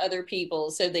mean to other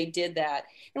people, so they did that.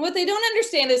 And what they don't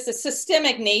understand is the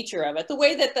systemic nature of it, the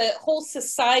way that the whole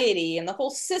society and the whole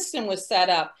system was set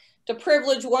up to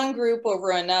privilege one group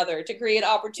over another, to create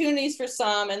opportunities for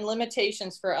some and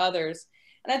limitations for others.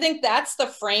 And I think that's the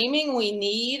framing we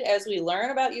need as we learn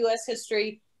about US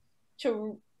history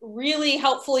to really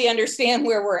helpfully understand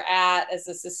where we're at as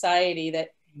a society. That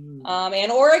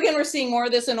and Oregon, we're seeing more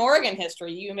of this in Oregon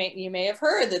history. You may have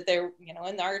heard that there, you know,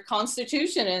 in our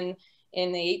Constitution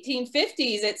in the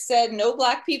 1850s, it said no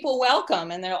Black people welcome.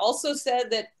 And they also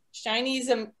said that Chinese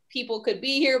people could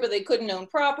be here, but they couldn't own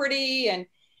property. And,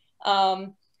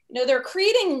 you know, they're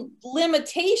creating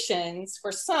limitations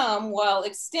for some while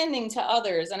extending to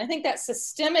others. And I think that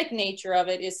systemic nature of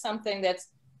it is something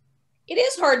it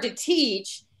is hard to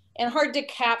teach and hard to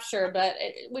capture, but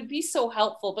it would be so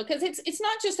helpful, because it's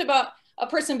not just about a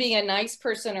person being a nice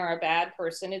person or a bad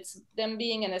person. It's them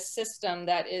being in a system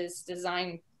that is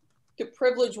designed to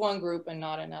privilege one group and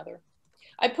not another.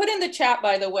 I put in the chat,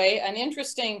 by the way, an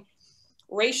interesting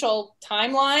racial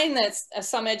timeline that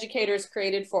some educators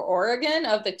created for Oregon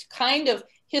of the kind of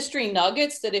history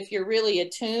nuggets that if you're really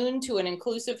attuned to an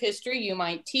inclusive history, you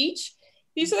might teach.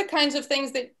 These are the kinds of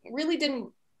things that really didn't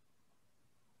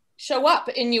show up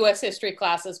in US history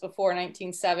classes before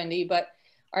 1970, but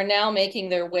are now making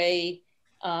their way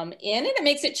in. And it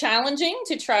makes it challenging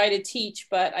to try to teach,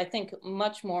 but I think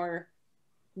much more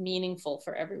meaningful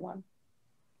for everyone.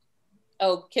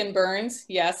 Oh, Ken Burns.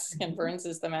 Yes, Ken Burns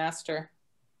is the master.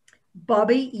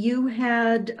 Bobby, you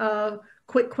had a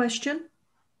quick question?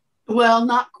 Well,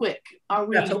 not quick. Are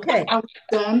we? That's okay. Are we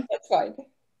done? That's fine.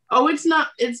 Oh, it's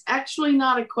not. It's actually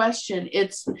not a question.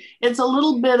 It's a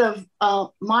little bit of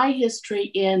my history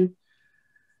in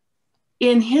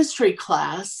history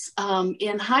class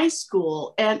in high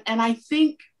school, and I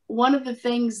think one of the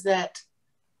things that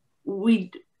we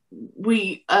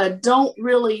don't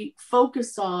really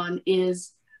focus on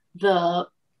is the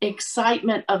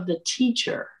excitement of the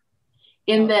teacher,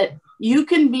 in that you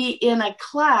can be in a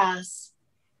class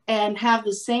and have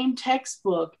the same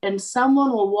textbook and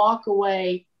someone will walk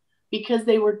away because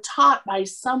they were taught by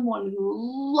someone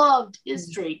who loved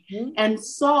history and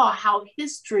saw how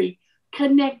history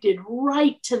connected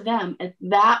right to them at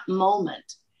that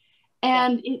moment.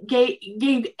 And it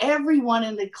gave everyone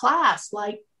in the class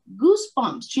like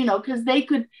goosebumps, you know, because they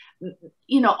could,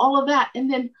 you know, all of that. And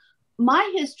then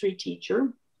my history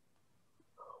teacher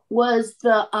was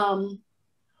one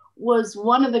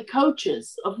of the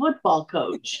coaches, a football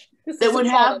coach that would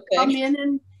have come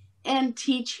in and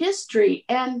teach history.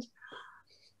 And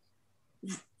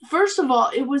first of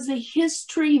all, it was a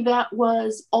history that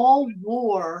was all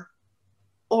war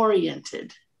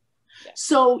oriented.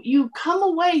 So you come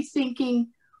away thinking,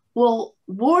 well,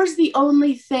 war's the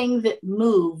only thing that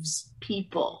moves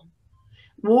people.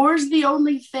 War's the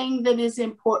only thing that is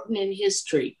important in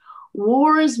history.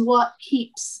 War is what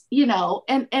keeps, you know,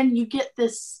 and you get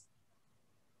this.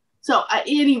 So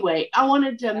anyway, I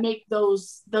wanted to make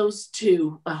those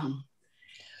two.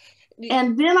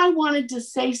 And then I wanted to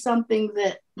say something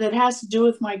that has to do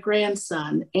with my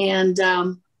grandson. And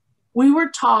we were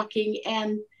talking,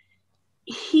 and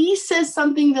he says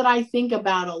something that I think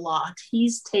about a lot.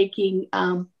 He's taking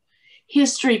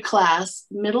history class,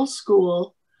 middle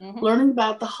school, learning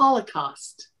about the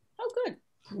Holocaust. Oh, good.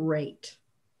 Great.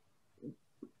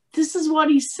 This is what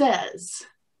he says.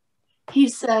 He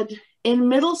said, in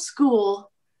middle school,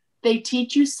 they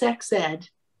teach you sex ed,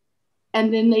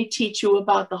 and then they teach you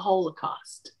about the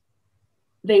Holocaust.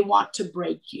 They want to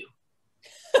break you.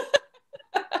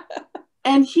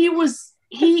 And he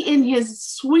in his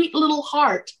sweet little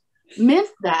heart meant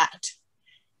that.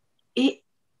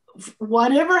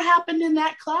 Whatever happened in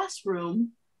that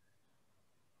classroom,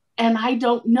 and I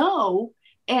don't know,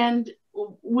 and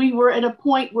we were at a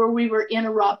point where we were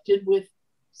interrupted with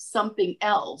something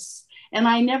else, and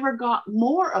I never got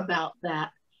more about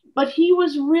that. But he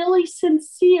was really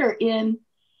sincere in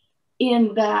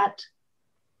that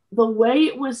the way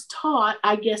it was taught,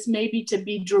 I guess maybe to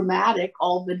be dramatic,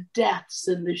 all the deaths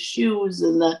and the shoes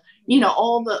and the, you know,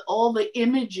 all the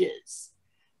images,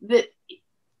 that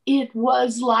it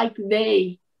was like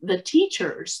the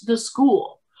teachers, the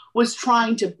school was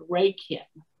trying to break him.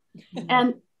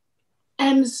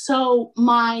 And so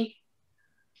my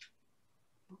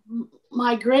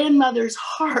grandmother's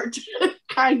heart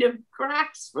kind of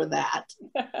cracks for that.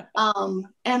 And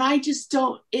I just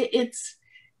don't,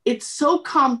 it's so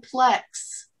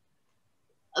complex,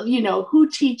 you know, who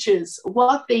teaches,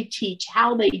 what they teach,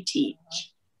 how they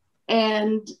teach.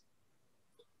 And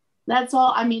That's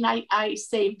all. I mean, I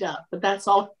saved up, but that's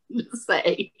all I'm going to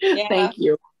say. Yeah. Thank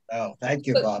you. Oh, thank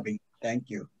you, Bobby. Thank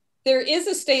you. There is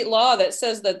a state law that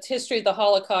says that history of the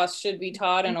Holocaust should be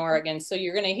taught in Oregon. So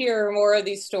you're going to hear more of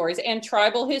these stories, and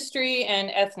tribal history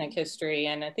and ethnic history.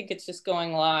 And I think it's just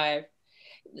going live.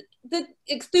 The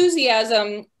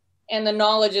enthusiasm and the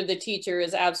knowledge of the teacher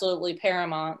is absolutely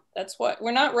paramount. That's what,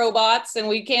 we're not robots and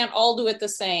we can't all do it the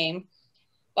same.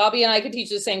 Bobby and I could teach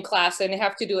the same class and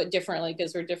have to do it differently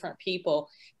because we're different people.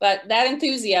 But that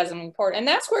enthusiasm is important. And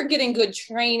that's where getting good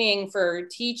training for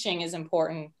teaching is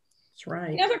important. That's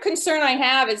right. Another concern I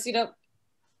have is, you know,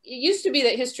 it used to be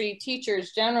that history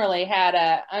teachers generally had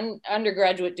an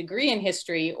undergraduate degree in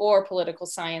history or political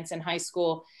science in high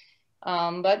school.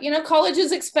 But, you know, college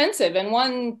is expensive. And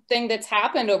one thing that's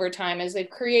happened over time is they've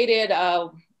created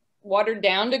watered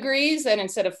down degrees that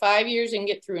instead of 5 years, you can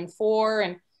get through in 4.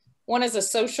 And one is a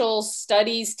social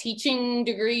studies teaching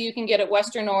degree you can get at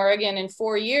Western Oregon in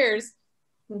 4 years.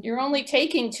 You're only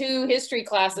taking 2 history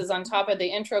classes on top of the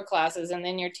intro classes, and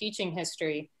then you're teaching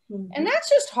history. And that's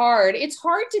just hard. It's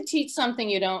hard to teach something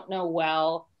you don't know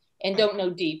well and don't know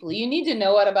deeply. You need to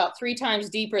know it about 3 times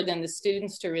deeper than the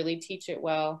students to really teach it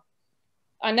well.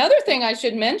 Another thing I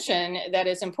should mention that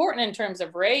is important in terms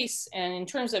of race and in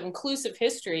terms of inclusive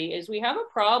history is we have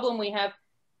a problem. We have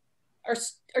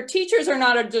our teachers are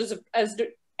not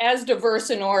as diverse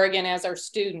in Oregon as our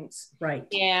students. Right.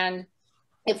 And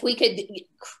if we could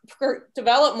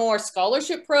develop more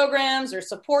scholarship programs or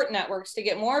support networks to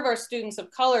get more of our students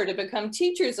of color to become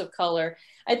teachers of color,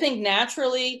 I think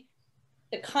naturally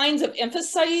the kinds of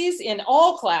emphases in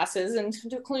all classes,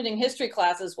 including history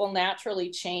classes, will naturally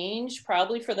change,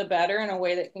 probably for the better, in a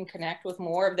way that can connect with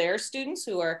more of their students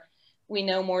who are, we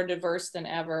know, more diverse than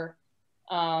ever.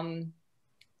 And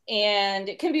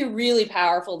it can be really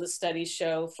powerful, the studies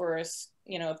show, for us,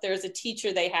 you know, if there's a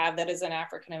teacher they have that is an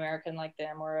African-American like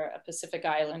them or a Pacific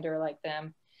Islander like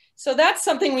them. So that's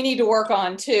something we need to work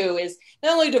on too, is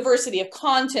not only diversity of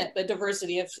content, but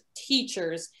diversity of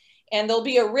teachers. And there'll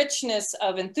be a richness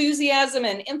of enthusiasm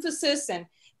and emphasis, and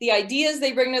the ideas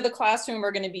they bring to the classroom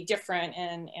are going to be different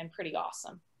and pretty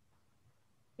awesome.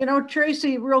 You know,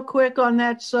 Tracy, real quick on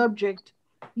that subject.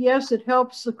 Yes, it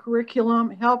helps the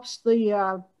curriculum, helps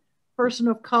the person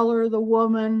of color, the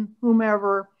woman,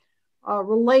 whomever,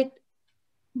 relate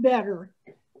better.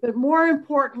 But more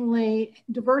importantly,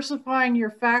 diversifying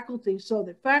your faculty so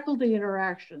that faculty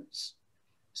interactions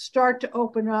start to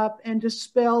open up and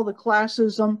dispel the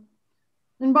classism.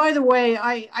 And by the way,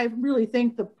 I really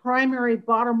think the primary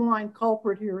bottom line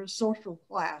culprit here is social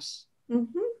class.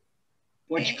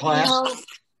 Which class? You know,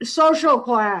 social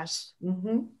class.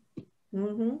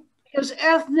 Because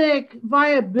ethnic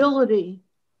viability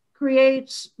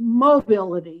creates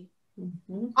mobility,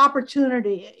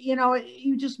 opportunity. You know,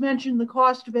 you just mentioned the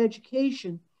cost of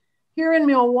education. Here in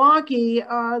Milwaukee,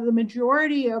 the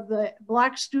majority of the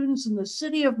Black students in the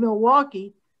city of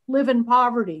Milwaukee live in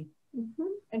poverty.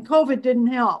 And COVID didn't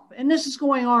help. And this is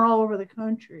going on all over the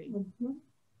country.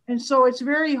 And so it's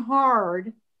very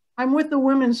hard. I'm with the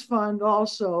Women's Fund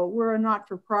also. We're a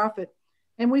not-for-profit.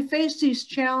 And we face these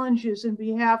challenges in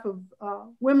behalf of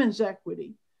women's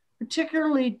equity,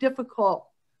 particularly difficult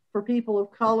for people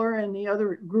of color and the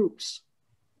other groups.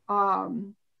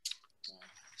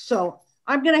 So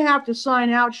I'm going to have to sign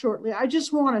out shortly. I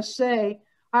just want to say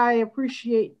I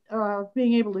appreciate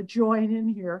being able to join in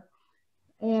here.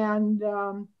 And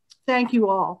thank you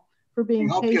all for being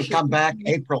patient. I hope you come back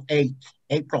April 8th.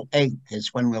 April 8th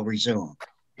is when we'll resume.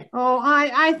 Oh,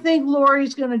 I think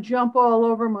Lori's going to jump all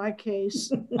over my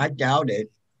case. I doubt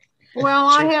it. Well,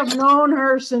 I have known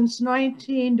her since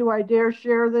 19. Do I dare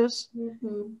share this?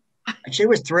 She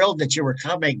was thrilled that you were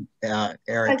coming,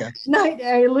 Erica.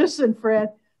 Hey, listen, Fred.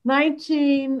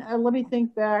 19, let me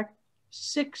think back,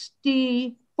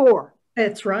 64.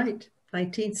 That's right,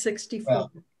 1964.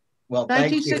 Well,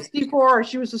 1964.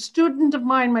 She was a student of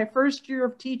mine my first year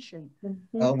of teaching.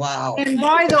 Oh, wow. And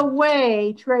by the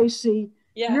way, Tracy,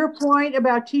 your point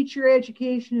about teacher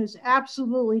education is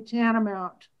absolutely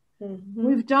tantamount.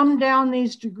 We've dumbed down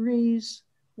these degrees.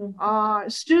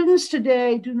 Students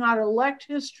today do not elect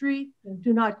history,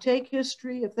 do not take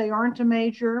history if they aren't a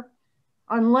major,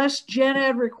 unless gen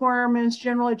ed requirements,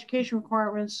 general education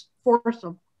requirements force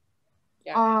them.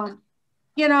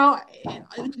 You know,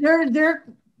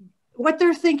 what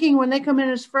they're thinking when they come in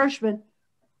as freshmen,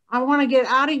 I want to get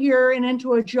out of here and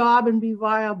into a job and be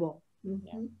viable.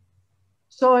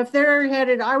 So if they're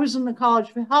headed, I was in the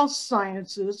College of Health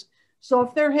Sciences, so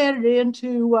if they're headed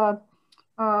into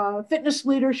fitness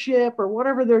leadership or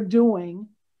whatever they're doing,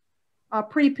 a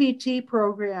pre-PT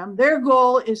program, their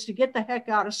goal is to get the heck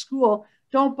out of school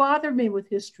don't bother me with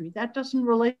history. That doesn't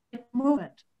relate to the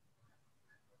movement.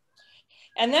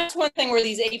 And that's one thing where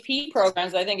these AP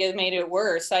programs, I think, have made it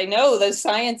worse. I know those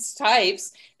science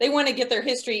types, they want to get their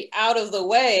history out of the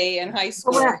way in high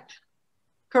school. Correct.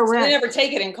 Correct. So they never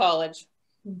take it in college.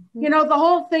 You know, the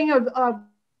whole thing of a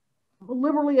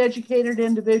liberally educated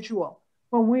individual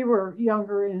when we were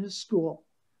younger in school.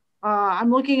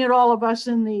 I'm looking at all of us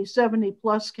in the 70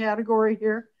 plus category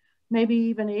here, maybe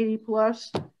even 80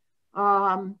 plus.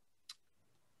 I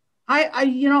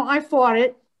fought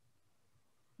it,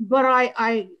 but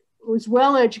I was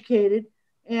well educated,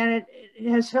 and it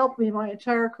has helped me my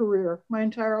entire career, my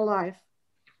entire life.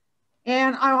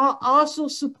 And I also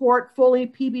support fully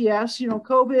PBS. You know,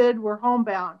 COVID, we're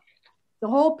homebound. The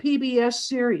whole PBS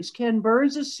series, Ken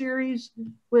Burns' series,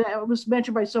 that was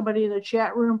mentioned by somebody in the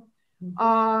chat room.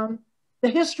 The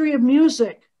history of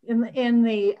music in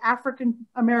the African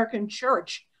American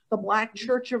Church, the Black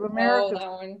Church of America.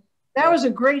 Oh, that was a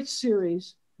great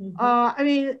series. I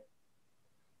mean,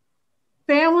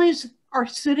 families are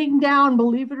sitting down,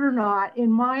 believe it or not,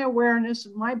 in my awareness,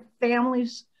 in my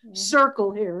family's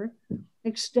circle here,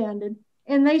 extended,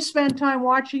 and they spend time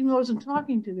watching those and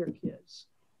talking to their kids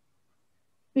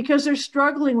because they're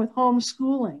struggling with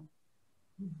homeschooling.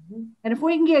 And if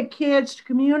we can get kids to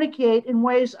communicate in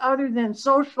ways other than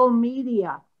social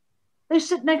media, they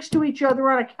sit next to each other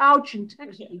on a couch and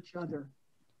text each other.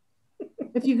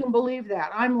 If you can believe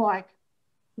that. I'm like,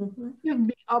 give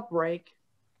me a break.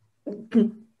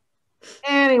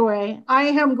 Anyway, I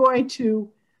am going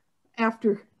to,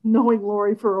 after knowing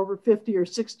Lori for over 50 or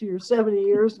 60 or 70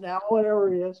 years now,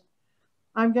 whatever it is,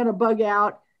 I'm going to bug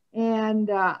out.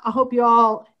 And I hope you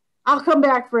all, I'll come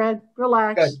back, Fred.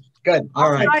 Relax. Good. All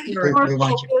right.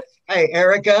 Hey,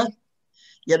 Erica,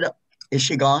 you know, is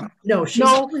she gone? No, she's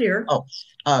still here. Oh,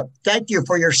 thank you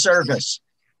for your service.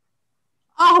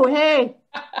 Oh, hey.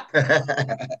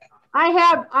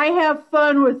 I have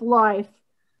fun with life.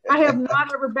 I have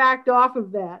not ever backed off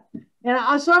of that.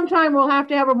 And sometime we'll have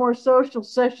to have a more social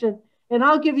session, and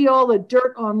I'll give you all the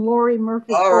dirt on Lori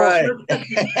Murphy. All right.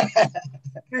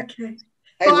 Okay.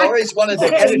 Hey, Lori's one of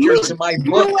the editors of my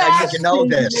book. I need to know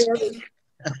this.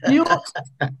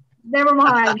 Never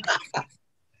mind.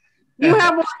 You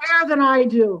have more hair than I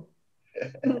do.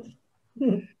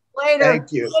 Later.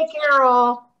 Thank you. Take care,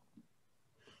 all.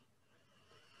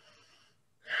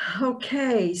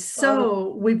 Okay,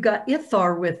 so we've got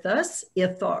Ithar with us.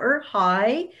 Ithar,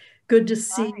 hi. Good to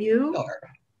see you.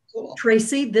 Cool.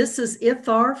 Tracy, this is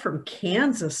Ithar from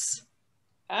Kansas.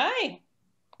 Hi.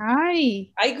 Hi.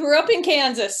 I grew up in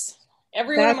Kansas.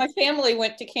 Everyone in my family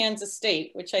went to Kansas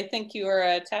State, which I think you are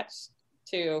attached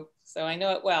to, so I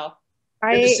know it well.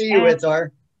 Good to see you,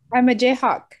 Ithar. I'm a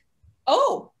Jayhawk.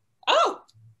 Oh,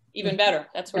 even better.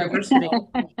 That's where I went to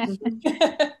school.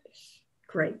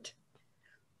 Great.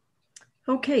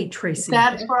 Okay, Tracy.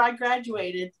 That's where I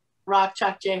graduated. Rock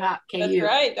Chalk Jayhawk KU. That's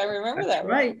right. I remember that.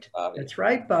 Right. Bobby. That's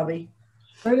right, Bobby.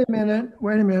 Wait a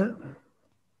minute.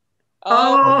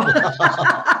 Oh.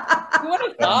 Who would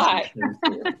have thought?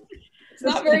 It's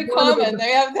not very common.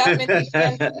 They have that many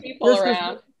Kansas people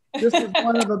around. This is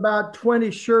one of about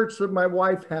 20 shirts that my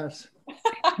wife has.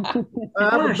 I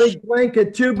have a big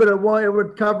blanket too, but it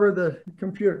would cover the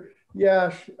computer.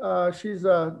 Yeah, she's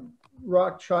a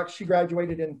rock chalk. She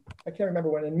graduated in, I can't remember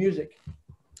when, in music.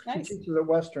 Nice. She teaches at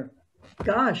Western.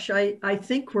 Gosh, I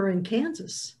think we're in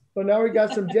Kansas. So now we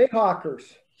got some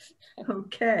Jayhawkers.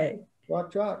 Okay.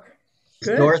 Rock chalk. Is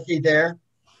Dorothy there?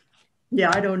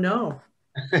 Yeah, I don't know.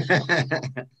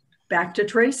 Back to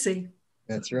Tracy.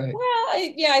 That's right. Well,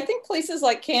 I think places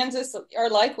like Kansas are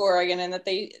like Oregon in that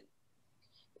they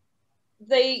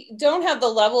don't have the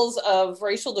levels of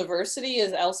racial diversity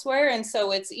as elsewhere. And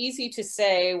so it's easy to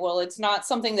say, well, it's not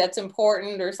something that's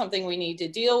important or something we need to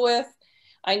deal with.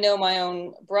 I know my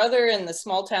own brother in the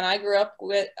small town I grew up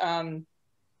with,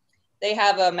 they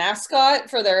have a mascot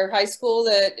for their high school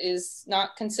that is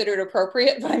not considered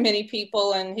appropriate by many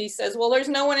people. And he says, well, there's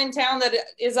no one in town that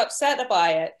is upset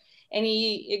by it. And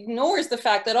he ignores the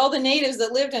fact that all the natives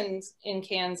that lived in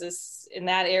Kansas in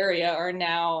that area are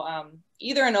now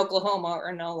either in Oklahoma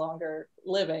or no longer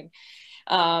living.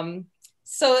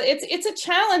 So it's a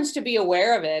challenge to be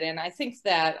aware of it. And I think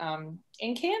that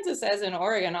in Kansas, as in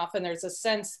Oregon, often there's a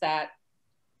sense that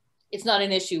it's not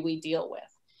an issue we deal with,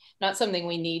 not something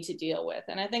we need to deal with.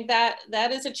 And I think that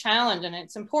is a challenge. And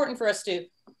it's important for us to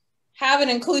have an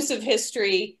inclusive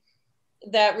history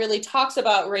that really talks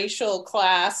about racial,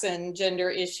 class, and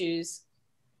gender issues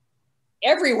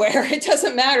everywhere. It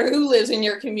doesn't matter who lives in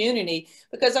your community,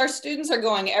 because our students are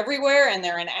going everywhere and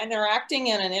they're interacting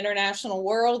in an international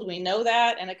world. We know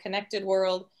that, in a connected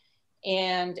world.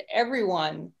 and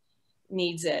everyone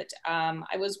needs it.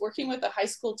 I was working with a high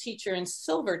school teacher in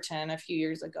Silverton a few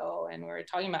years ago, and we were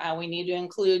talking about how we need to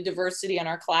include diversity in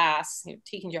our class,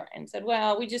 teaching, and said,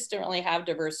 well, we just don't really have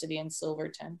diversity in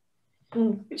Silverton,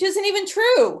 which isn't even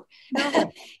true.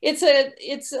 No.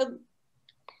 It's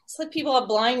like people have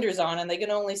blinders on and they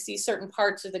can only see certain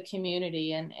parts of the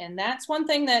community. And that's one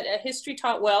thing that a history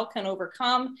taught well can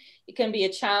overcome. It can be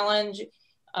a challenge,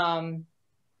 and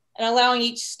allowing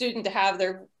each student to have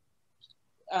their,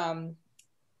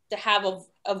 to have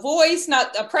a voice,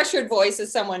 not a pressured voice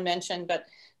as someone mentioned, but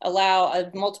allow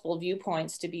multiple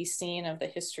viewpoints to be seen of the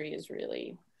history is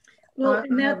really. Well,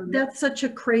 and that's such a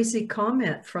crazy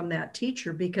comment from that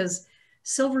teacher, because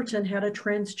Silverton had a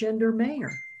transgender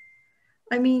mayor.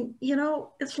 I mean, you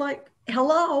know, it's like,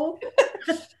 hello.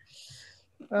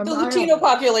 The Latino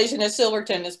population of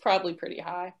Silverton is probably pretty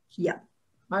high. Yeah.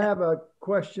 I have a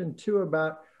question too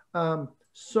about,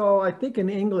 so I think in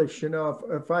English, you know,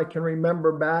 if I can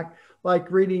remember back,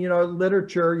 like reading, you know,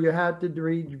 literature, you had to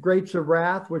read Grapes of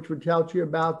Wrath, which would tell you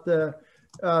about the,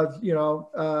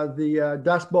 the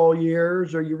Dust Bowl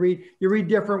years, or you read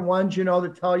different ones, you know,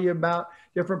 that tell you about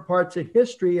different parts of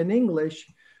history in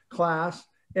English class.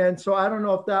 And so I don't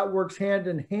know if that works hand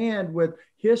in hand with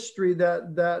history,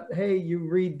 that hey, you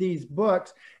read these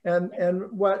books, and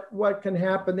what can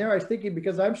happen there. I was thinking,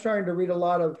 because I'm starting to read a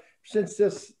lot of, since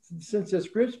this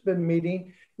group's been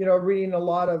meeting, you know, reading a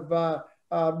lot of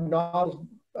novels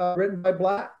written by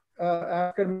Black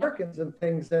African Americans and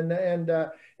things, and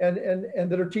that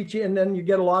are teaching, and then you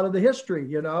get a lot of the history,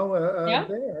 you know,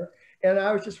 there. And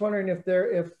I was just wondering if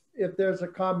there's a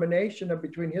combination of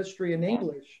between history and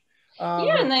English.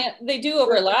 And they do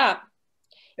overlap.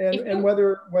 And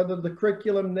whether the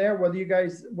curriculum there,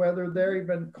 whether they're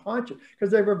even conscious,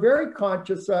 because they were very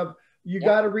conscious of, you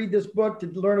got to read this book to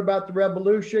learn about the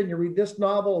revolution. You read this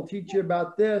novel, it'll teach you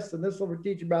about this, and this will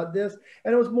teach you about this.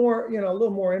 And it was more, you know, a little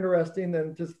more interesting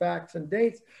than just facts and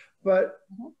dates. But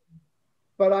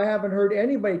I haven't heard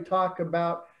anybody talk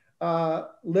about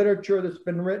literature that's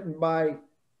been written by,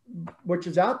 which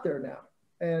is out there now.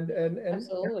 And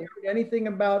Absolutely. Anything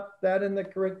about that in the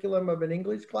curriculum of an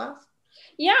English class?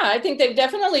 Yeah, I think they've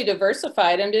definitely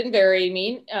diversified and been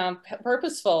very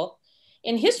purposeful.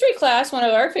 In history class, one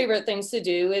of our favorite things to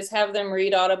do is have them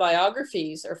read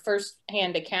autobiographies or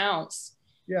first-hand accounts.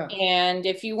 Yeah. And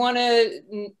if you want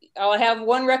to, I'll have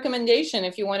one recommendation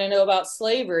if you want to know about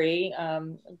slavery. A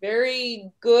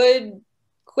very good,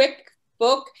 quick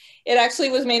book. It actually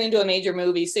was made into a major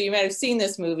movie, so you might have seen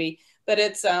this movie. But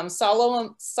it's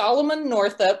Solomon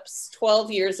Northup's 12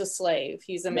 Years a Slave.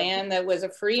 He's a man that was a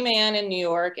free man in New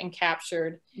York and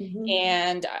captured.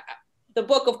 And the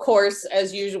book, of course,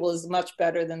 as usual, is much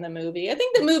better than the movie. I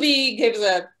think the movie gives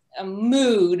a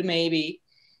mood, maybe.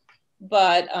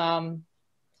 But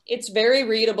it's very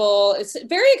readable. It's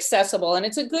very accessible, and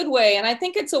it's a good way. And I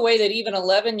think it's a way that even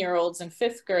 11-year-olds in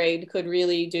 5th grade could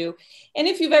really do. And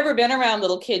if you've ever been around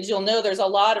little kids, you'll know there's a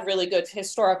lot of really good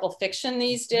historical fiction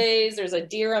these days. There's a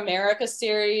Dear America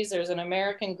series. There's an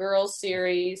American Girl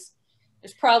series.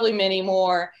 There's probably many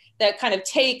more that kind of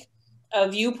take a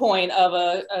viewpoint of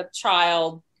a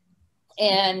child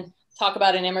and talk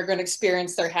about an immigrant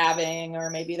experience they're having, or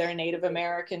maybe they're a Native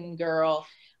American girl.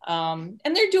 And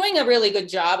they're doing a really good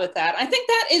job at that. I think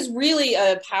that is really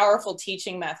a powerful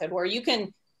teaching method, where you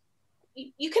connect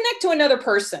to another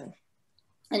person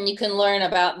and you can learn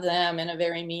about them in a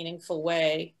very meaningful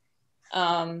way.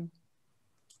 Yeah,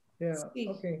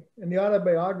 okay. And the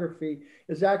autobiography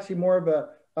is actually more of a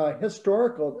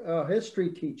historical history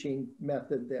teaching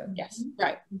method then. Yes,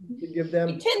 right. To give them.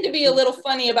 We tend to be a little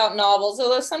funny about novels,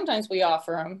 although sometimes we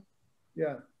offer them.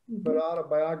 Yeah, but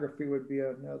autobiography would be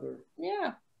another.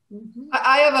 Yeah.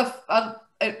 I have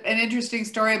an interesting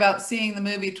story about seeing the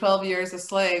movie 12 Years a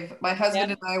Slave. My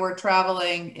husband and I were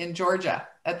traveling in Georgia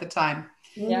at the time.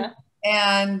 Yeah.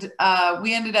 And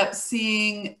we ended up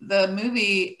seeing the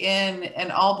movie in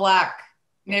an all-Black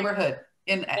neighborhood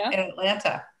in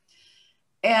Atlanta.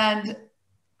 And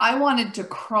I wanted to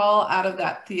crawl out of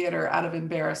that theater out of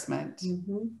embarrassment.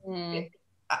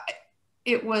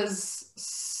 It was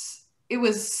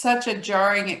such a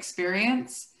jarring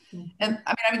experience. And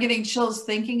I mean, I'm getting chills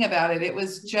thinking about it. It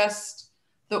was just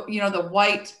the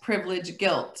white privilege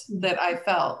guilt that I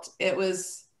felt. It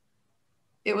was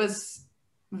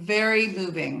very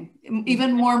moving,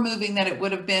 even more moving than it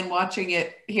would have been watching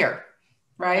it here,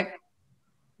 right?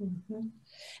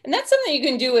 And that's something you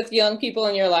can do with young people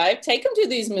in your life. Take them to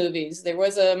these movies. There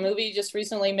was a movie just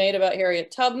recently made about Harriet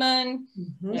Tubman,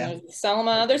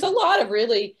 Selma. There's a lot of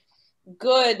really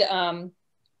good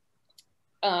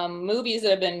movies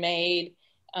that have been made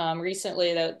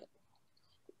recently that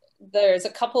there's a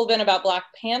couple been about Black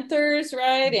Panthers,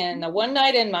 right? And the One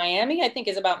Night in Miami, I think,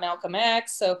 is about Malcolm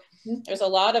X. So there's a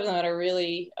lot of them that are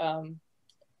really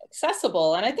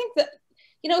accessible. And I think that,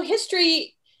 you know,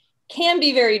 history can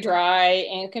be very dry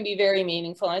and can be very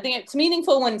meaningful. And I think it's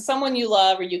meaningful when someone you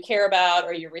love or you care about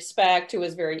or you respect, who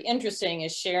is very interesting,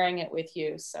 is sharing it with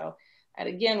you. So I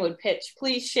again would pitch,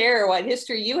 please share what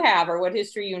history you have or what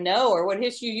history you know or what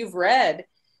history you've read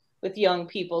with young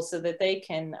people so that they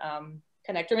can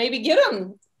connect, or maybe get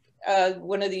them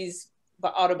one of these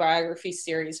autobiography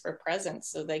series for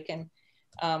presents so they can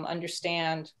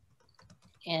understand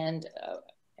and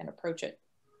approach it.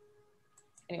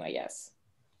 Anyway, yes.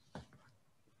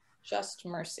 Just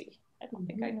Mercy. I don't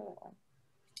think I know that one.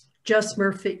 Just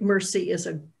Mercy is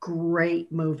a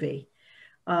great movie.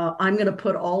 I'm going to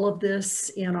put all of this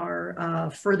in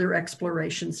our further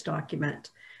explorations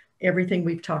document, everything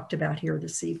we've talked about here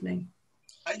this evening.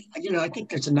 I think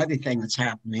there's another thing that's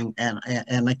happening, and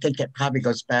I think it probably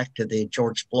goes back to the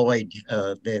George Floyd,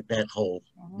 that whole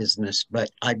business. But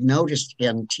I've noticed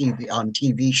on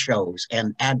TV shows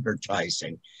and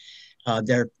advertising,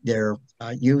 they're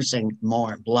using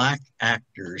more Black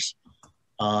actors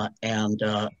and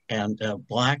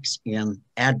Blacks in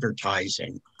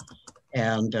advertising,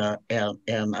 and I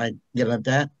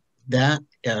that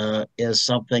is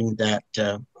something that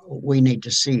we need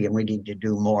to see and we need to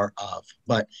do more of.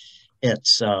 But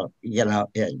it's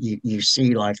you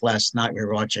see, like last night we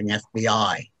were watching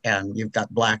FBI, and you've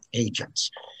got Black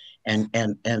agents. And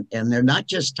they're not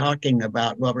just talking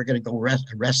about, well, we're going to go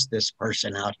arrest this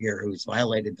person out here who's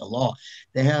violated the law.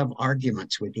 They have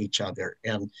arguments with each other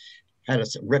and had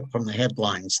us rip from the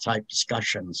headlines type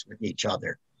discussions with each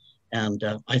other. And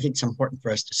I think it's important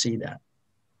for us to see that.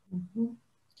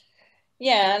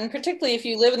 Yeah, and particularly if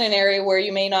you live in an area where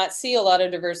you may not see a lot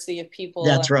of diversity of people.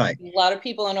 That's right. A lot of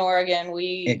people in Oregon,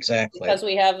 because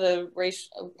we have the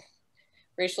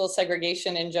racial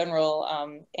segregation in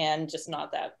general, and just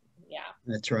not that. Yeah,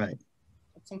 that's right.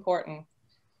 It's important.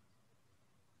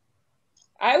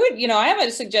 I would, I have a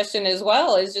suggestion as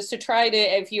well, is just to try to,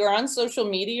 if you're on social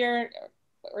media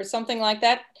or something like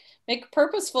that, make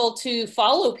purposeful to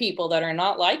follow people that are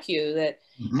not like you, that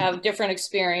have different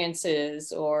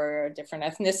experiences or a different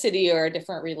ethnicity or a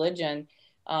different religion.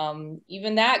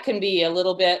 Even that can be a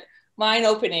little bit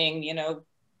mind-opening,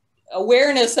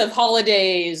 awareness of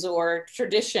holidays or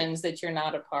traditions that you're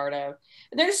not a part of.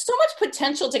 There's so much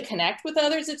potential to connect with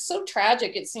others. It's so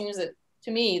tragic, it seems that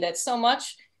to me, that so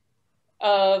much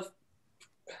of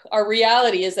our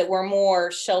reality is that we're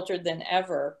more sheltered than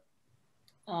ever.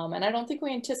 And I don't think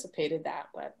we anticipated that,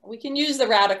 but we can use the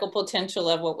radical potential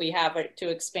of what we have to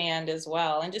expand as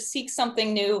well and just seek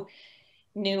something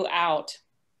new out.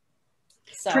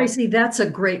 So. Traci, that's a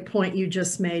great point you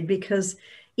just made, because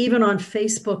even on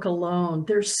Facebook alone,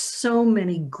 there's so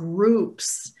many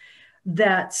groups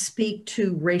that speak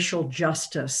to racial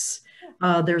justice.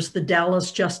 There's the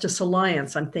Dallas Justice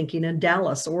Alliance. I'm thinking in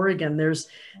Dallas, Oregon.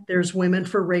 There's Women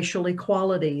for Racial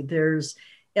Equality. There's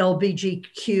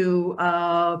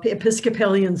LGBTQ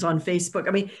Episcopalians on Facebook.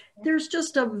 I mean, there's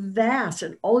just a vast,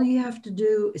 and all you have to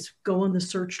do is go on the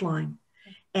search line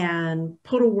and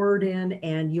put a word in,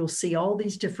 and you'll see all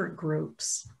these different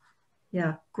groups.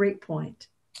 Yeah, great point.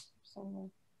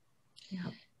 Yeah.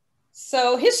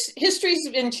 So history's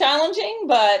been challenging,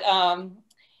 but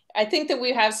I think that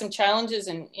we have some challenges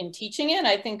in teaching it.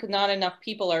 I think not enough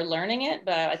people are learning it,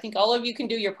 but I think all of you can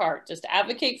do your part. Just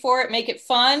advocate for it, make it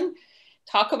fun,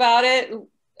 talk about it,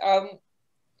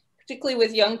 particularly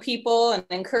with young people, and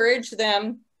encourage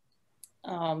them.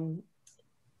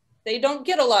 They don't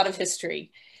get a lot of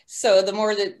history. So the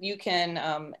more that you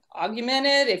can augment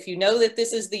it, if you know that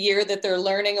this is the year that they're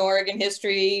learning Oregon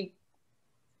history,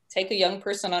 take a young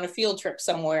person on a field trip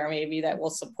somewhere, maybe, that will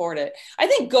support it. I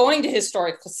think going to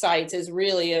historical sites is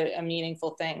really a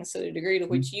meaningful thing. So the degree to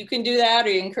which you can do that or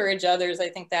you encourage others, I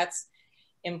think that's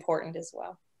important as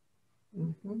well.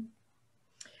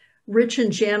 Rich and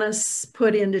Janice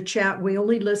put into chat, we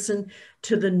only listen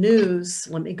to the news.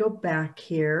 Let me go back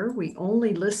here. We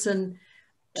only listen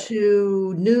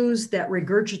to news that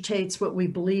regurgitates what we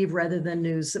believe rather than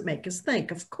news that make us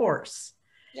think, of course.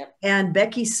 Yep. And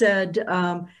Becky said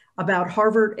about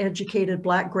Harvard-educated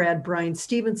Black grad Brian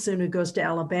Stevenson, who goes to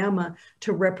Alabama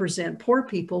to represent poor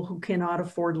people who cannot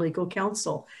afford legal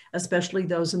counsel, especially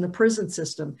those in the prison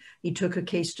system. He took a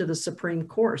case to the Supreme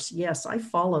Court. Yes, I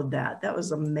followed that. That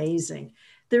was amazing.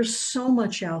 There's so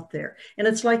much out there. And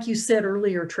it's like you said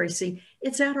earlier, Traci,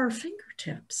 it's at our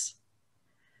fingertips.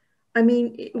 I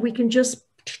mean, we can just,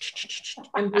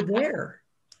 and we're there.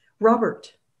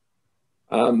 Robert.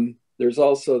 There's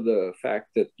also the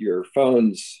fact that your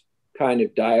phones kind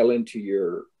of dial into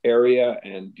your area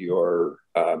and your,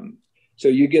 so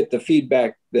you get the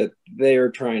feedback that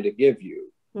they're trying to give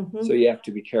you. Mm-hmm. So you have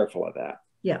to be careful of that.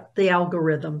 Yeah, the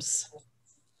algorithms.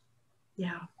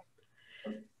 Yeah.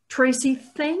 Traci,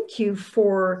 thank you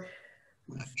for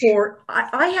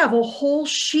I have a whole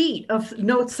sheet of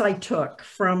notes I took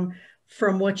from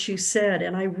what you said,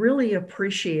 and I really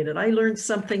appreciate it. I learned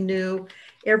something new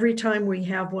every time we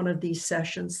have one of these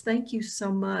sessions. Thank you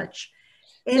so much.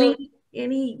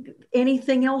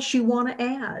 Anything else you want to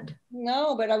add?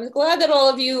 No, but I was glad that all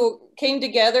of you came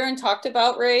together and talked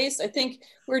about race. I think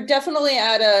we're definitely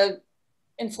at a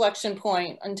inflection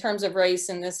point in terms of race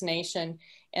in this nation.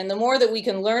 And the more that we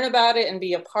can learn about it and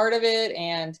be a part of it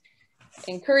and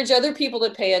encourage other people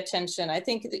to pay attention, I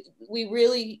think that we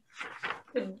really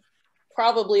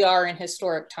probably are in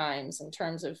historic times in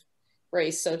terms of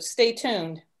race. So stay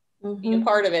tuned, be a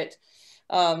part of it.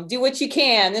 Do what you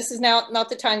can. This is now not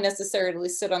the time necessarily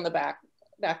to sit on the back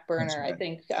burner. Right. I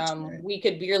think we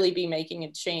could really be making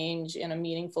a change in a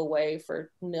meaningful way for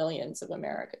millions of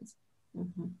Americans.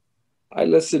 I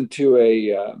listened to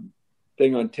a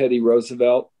thing on Teddy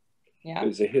Roosevelt. Yeah.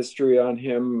 There's a history on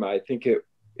him. I think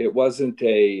it wasn't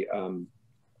a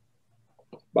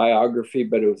biography,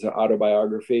 but it was an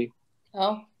autobiography.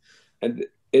 Oh. And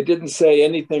it didn't say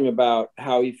anything about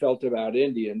how he felt about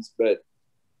Indians, but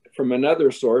from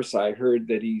another source, I heard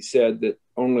that he said that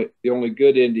the only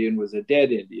good Indian was a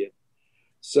dead Indian.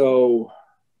 So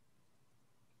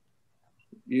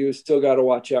you still got to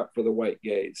watch out for the white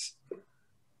gaze.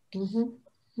 Yeah,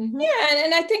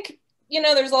 and I think,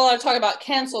 there's a lot of talk about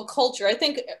cancel culture. I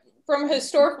think from a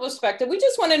historical perspective, we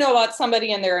just want to know about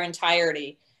somebody in their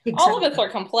entirety. Exactly. All of us are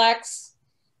complex.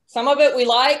 Some of it we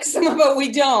like, some of it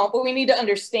we don't, but we need to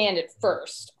understand it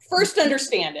first. First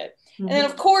understand it. And then,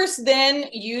 of course, then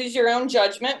use your own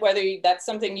judgment, whether that's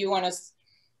something you want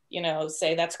to,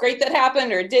 say that's great that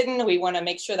happened or didn't. We want to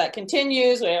make sure that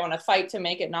continues. We want to fight to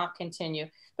make it not continue.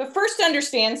 But first,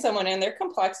 understand someone and their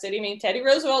complexity. I mean, Teddy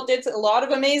Roosevelt did a lot of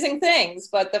amazing things,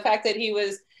 but the fact that he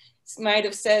might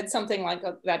have said something like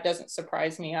that doesn't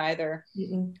surprise me either.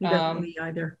 Doesn't me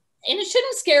either. And it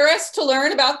shouldn't scare us to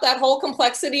learn about that whole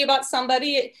complexity about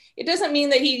somebody. It doesn't mean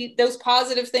that those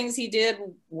positive things he did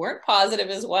weren't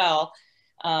positive as well.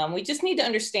 We just need to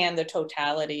understand the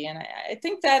totality. And I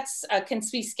think that's can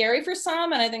be scary for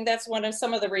some. And I think that's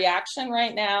some of the reaction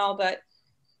right now. But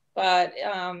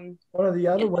one of the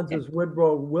other ones is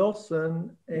Woodrow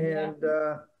Wilson and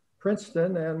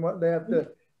Princeton, and what they have to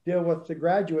deal with the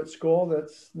graduate school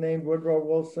that's named Woodrow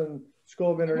Wilson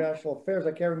School of International Affairs.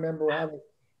 I can't remember how they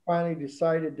finally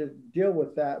decided to deal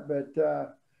with that, but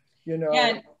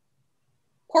Yeah,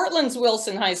 Portland's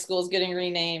Wilson High School is getting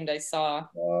renamed, I saw.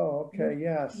 Oh, okay,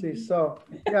 yeah. See, so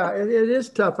yeah, it is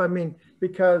tough. I mean,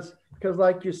 because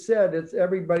like you said, it's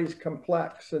everybody's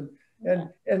complex, and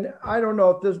I don't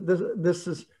know if this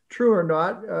is true or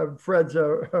not. Fred's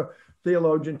a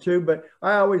theologian too, but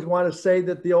I always want to say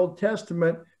that the Old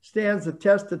Testament stands the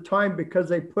test of time because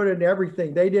they put in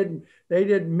everything. They didn't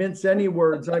mince any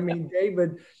words. I mean,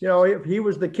 David, if he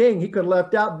was the king, he could have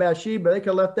left out Bathsheba. They could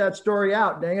have left that story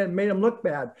out. Dang it, made him look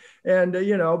bad. And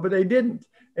but they didn't.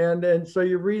 And so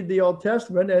you read the Old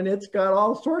Testament, and it's got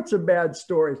all sorts of bad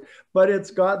stories, but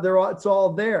it's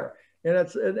all there.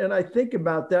 And I think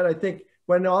about that. I think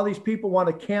when all these people want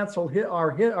to cancel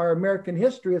our American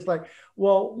history, it's like,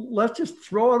 well, let's just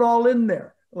throw it all in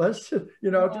there. Let's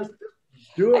just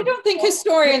do it. I don't think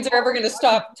historians are ever going to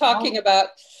stop talking about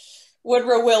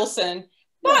Woodrow Wilson,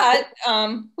 but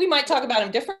we might talk about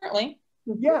him differently.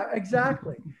 Yeah,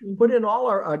 exactly. Put in all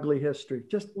our ugly history.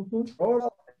 Just throw it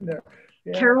all in there.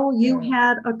 Yeah. Carol, you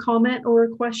had a comment or a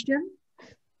question?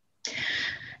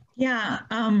 Yeah.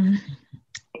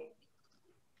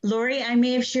 Lori, I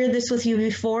may have shared this with you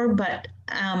before, but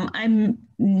I'm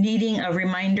needing a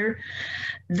reminder.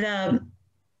 The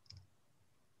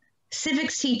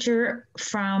civics teacher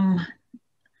from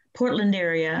Portland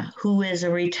area, who is a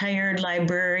retired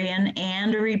librarian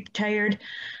and a retired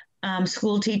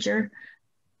school teacher,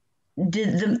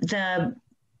 did the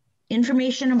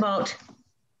information about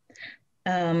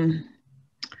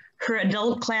her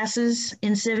adult classes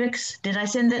in civics, did I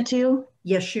send that to you?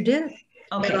 Yes, you did.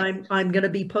 Okay. And I'm going to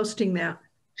be posting that.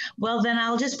 Well, then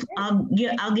I'll give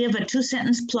a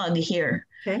 2-sentence plug here.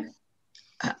 Okay.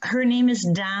 Her name is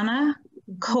Donna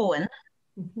Cohen,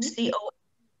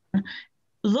 C-O-N.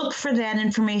 Look for that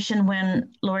information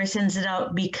when Lori sends it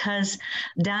out, because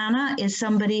Donna is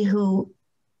somebody who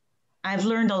I've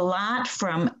learned a lot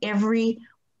from every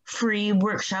free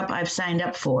workshop I've signed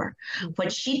up for.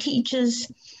 What she teaches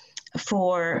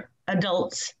for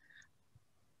adults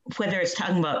whether it's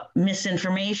talking about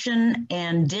misinformation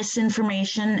and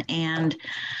disinformation and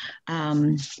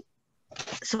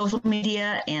social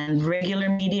media and regular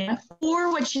media,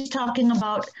 or what she's talking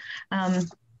about,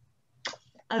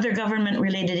 other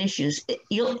government-related issues.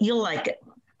 You'll like it.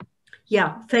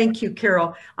 Yeah, thank you,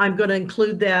 Carol. I'm going to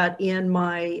include that in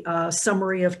my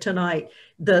summary of tonight.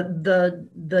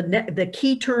 The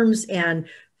key terms and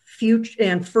future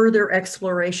and further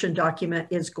exploration document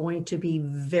is going to be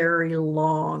very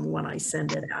long when I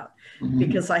send it out,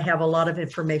 because I have a lot of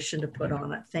information to put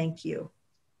on it. Thank you.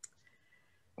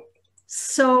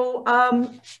 So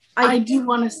I do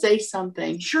want to say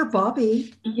something. Sure,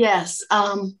 Bobby. Yes.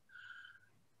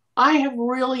 I have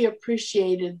really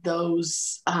appreciated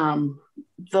those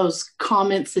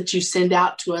comments that you send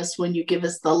out to us when you give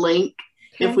us the link,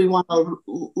 if we want to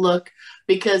look,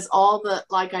 because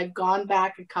like I've gone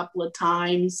back a couple of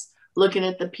times looking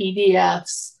at the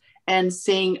PDFs and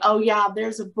seeing, oh yeah,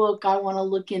 there's a book, I want to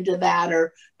look into that,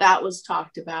 or that was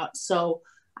talked about. So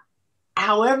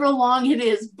however long it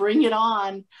is, bring it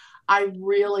on. I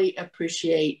really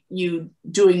appreciate you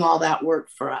doing all that work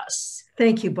for us.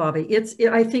 Thank you, Bobby.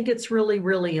 I think it's really,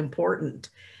 really important,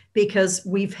 because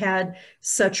we've had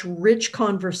such rich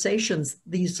conversations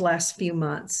these last few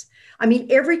months. I mean,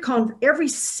 every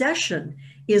session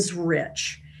is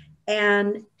rich,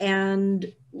 and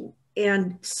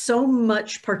so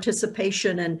much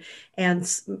participation,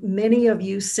 and many of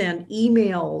you send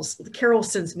emails. Carol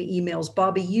sends me emails.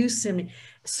 Bobby, you send me.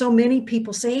 So many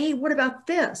people say, hey, what about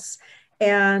this?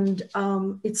 And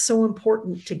it's so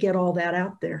important to get all that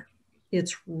out there.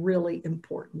 It's really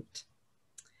important.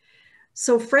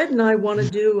 So Fred and I want to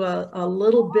do a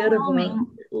little bit of in a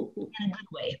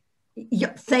good way.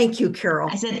 Yeah, thank you, Carol.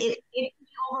 I said it can be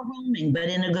overwhelming, but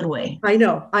in a good way. I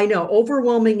know.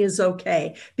 Overwhelming is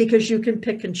okay, because you can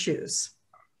pick and choose.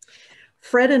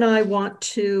 Fred and I want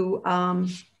to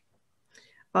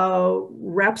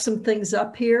wrap some things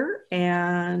up here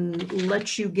and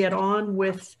let you get on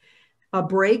with a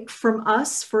break from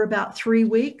us for about 3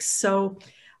 weeks. So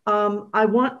I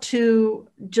want to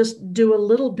just do a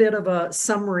little bit of a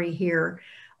summary here,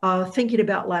 thinking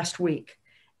about last week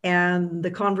and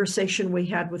the conversation we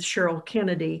had with Cheryl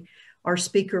Kennedy, our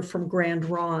speaker from Grand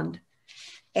Ronde.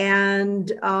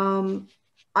 And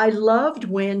I loved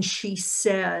when she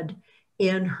said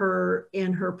in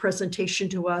her presentation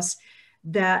to us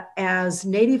that as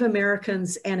Native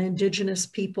Americans and Indigenous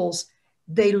peoples,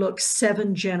 they look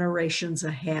 7 generations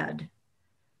ahead.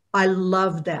 I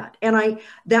love that. And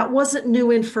that wasn't new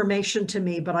information to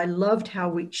me, but I loved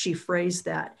how she phrased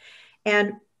that.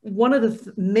 And one of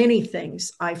the many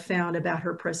things I found about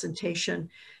her presentation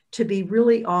to be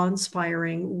really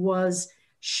awe-inspiring was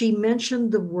she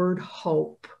mentioned the word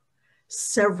hope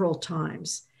several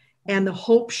times, and the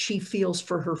hope she feels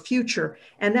for her future.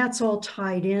 And that's all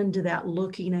tied into that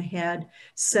looking ahead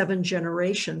 7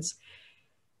 generations.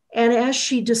 And as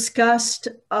she discussed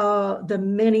the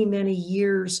many, many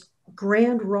years,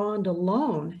 Grand Ronde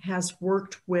alone has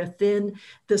worked within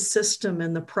the system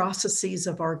and the processes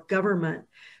of our government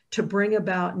to bring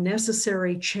about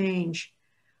necessary change.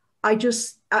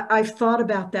 I've thought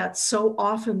about that so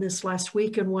often this last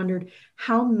week and wondered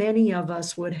how many of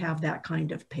us would have that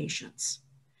kind of patience.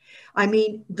 I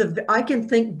mean, I can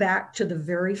think back to the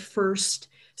very first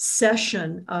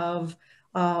session of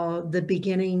the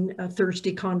beginning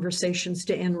Thursday Conversations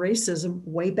to End Racism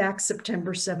way back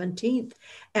September 17th.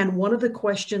 And one of the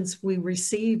questions we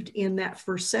received in that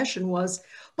first session was,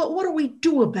 but what do we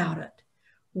do about it?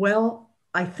 Well,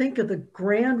 I think of the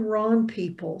Grand Ronde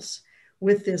peoples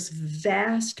with this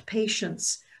vast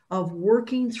patience of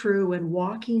working through and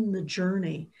walking the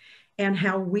journey, and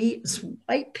how we as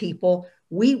white people,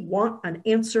 we want an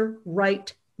answer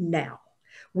right now.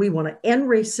 We want to end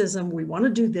racism. We want to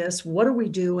do this. What do we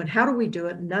do? And how do we do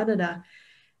it?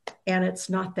 And it's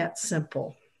not that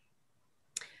simple.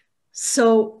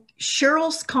 So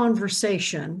Cheryl's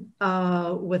conversation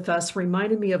with us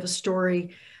reminded me of a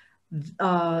story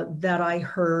that I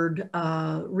heard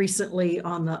recently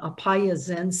on the Apaya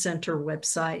Zen Center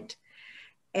website.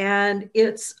 And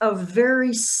it's a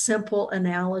very simple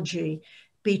analogy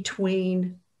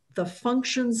between the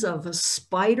functions of a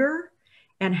spider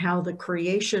and how the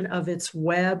creation of its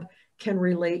web can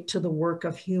relate to the work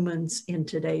of humans in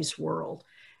today's world.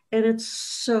 And it's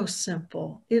so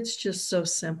simple. It's just so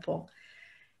simple.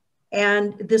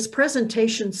 And this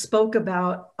presentation spoke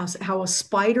about how a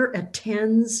spider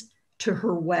attends to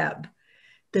her web.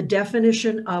 The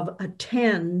definition of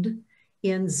attend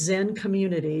in Zen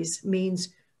communities means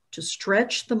to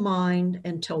stretch the mind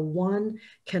until one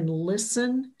can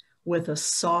listen with a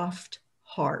soft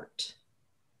heart.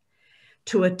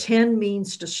 To attend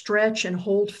means to stretch and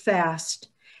hold fast,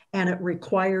 and it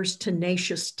requires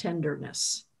tenacious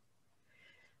tenderness.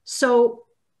 So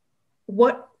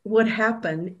what would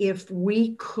happen if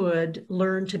we could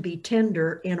learn to be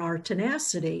tender in our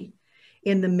tenacity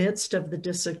in the midst of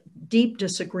the deep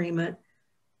disagreement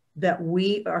that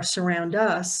we are surround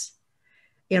us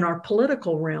in our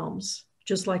political realms,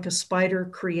 just like a spider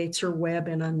creates her web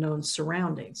in unknown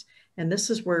surroundings? And this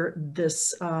is where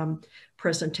this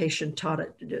presentation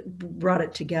brought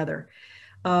it together.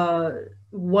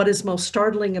 What is most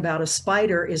startling about a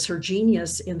spider is her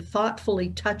genius in thoughtfully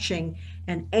touching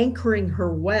and anchoring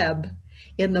her web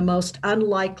in the most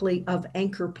unlikely of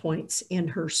anchor points in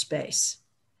her space.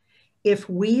 If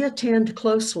we attend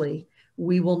closely,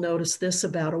 we will notice this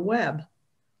about a web.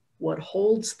 What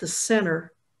holds the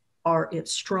center are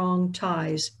its strong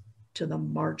ties to the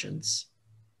margins.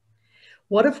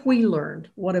 What if we learned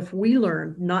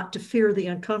not to fear the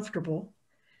uncomfortable,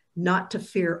 not to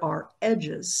fear our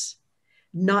edges,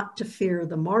 not to fear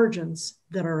the margins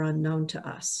that are unknown to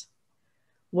us?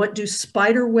 What do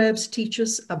spider webs teach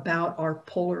us about our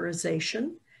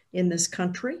polarization in this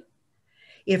country?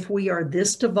 If we are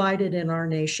this divided in our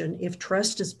nation, if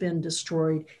trust has been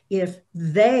destroyed, if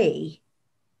they,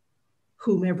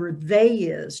 whomever they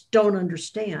is, don't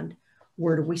understand,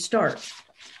 where do we start?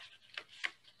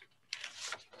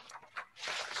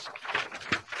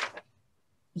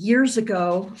 Years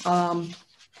ago,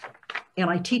 and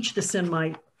I teach this in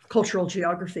my cultural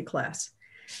geography class,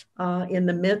 in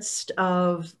the midst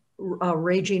of a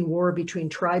raging war between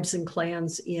tribes and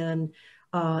clans in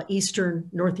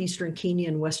northeastern Kenya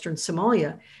and western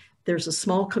Somalia, there's a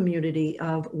small community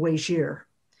of Wajir.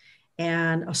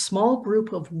 And a small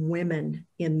group of women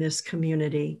in this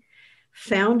community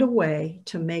found a way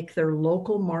to make their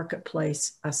local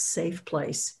marketplace a safe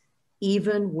place,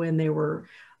 even when there were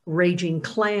raging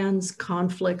clans,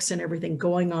 conflicts, and everything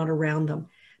going on around them.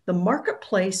 The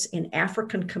marketplace in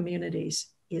African communities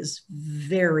is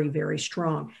very, very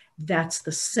strong. That's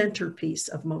the centerpiece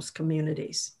of most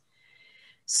communities.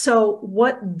 So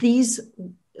what these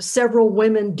several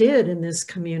women did in this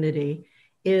community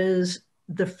is,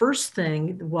 the first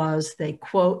thing was they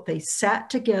sat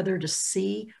together to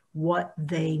see what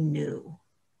they knew.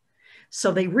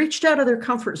 So they reached out of their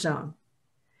comfort zone.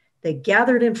 They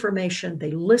gathered information,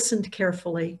 they listened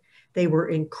carefully, they were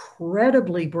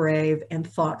incredibly brave and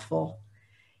thoughtful.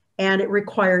 And it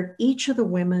required each of the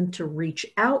women to reach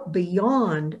out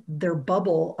beyond their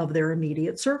bubble of their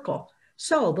immediate circle.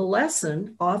 So the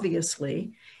lesson,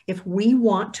 obviously, if we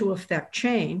want to affect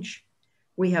change,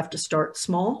 we have to start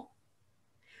small.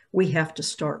 We have to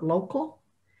start local,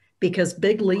 because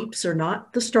big leaps are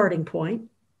not the starting point.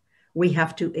 We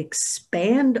have to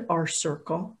expand our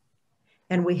circle,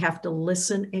 and we have to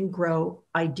listen and grow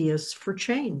ideas for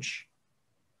change.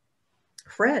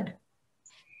 Fred.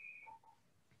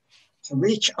 To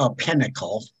reach a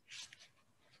pinnacle,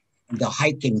 the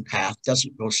hiking path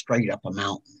doesn't go straight up a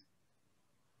mountain.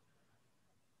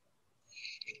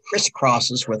 It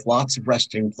crisscrosses with lots of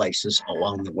resting places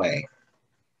along the way.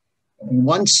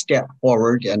 One step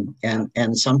forward,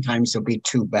 and sometimes there'll be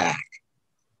two back.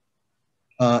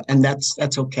 And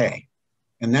that's okay.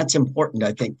 And that's important,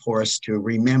 I think, for us to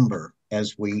remember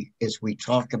as we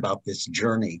talk about this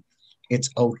journey. It's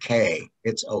okay.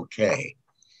 It's okay.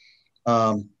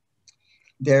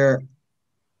 The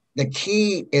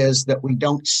key is that we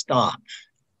don't stop.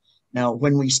 Now,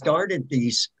 when we started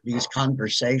these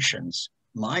conversations,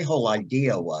 my whole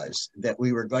idea was that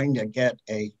we were going to get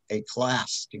a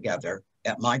class together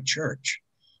at my church,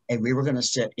 and we were going to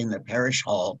sit in the parish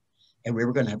hall, and we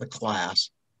were going to have a class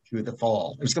through the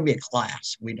fall. It was going to be a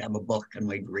class. We'd have a book and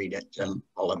we'd read it and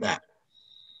all of that.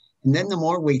 And then the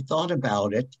more we thought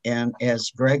about it, and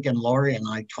as Greg and Laurie and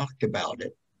I talked about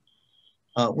it,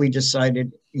 we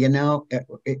decided,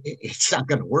 it's not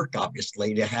going to work,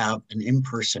 obviously, to have an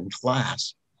in-person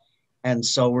class. And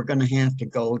so we're going to have to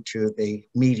go to the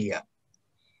media.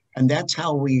 And that's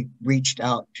how we reached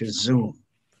out to Zoom.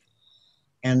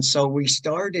 And so we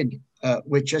started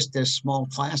with just this small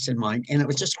class in mind, and it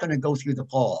was just going to go through the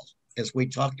fall. As we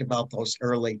talked about those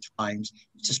early times,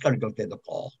 it's just going to go through the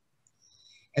fall.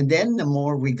 And then the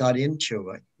more we got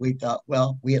into it, we thought,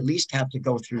 well, we at least have to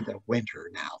go through the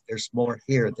winter now. There's more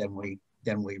here than we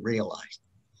realized.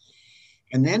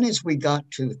 And then as we got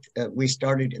to, we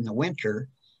started in the winter,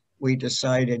 we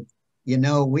decided,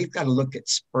 we've got to look at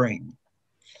spring.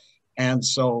 And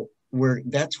so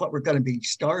that's what we're going to be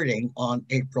starting on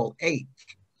April 8th.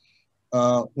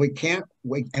 We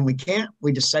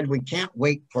decided we can't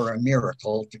wait for a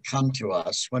miracle to come to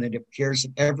us when it appears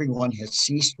that everyone has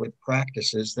ceased with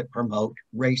practices that promote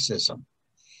racism.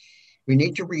 We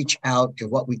need to reach out to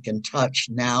what we can touch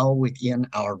now within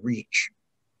our reach.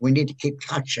 We need to keep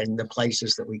touching the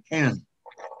places that we can.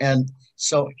 And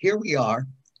so here we are.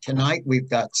 Tonight we've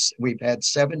had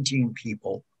 17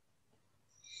 people,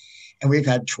 and we've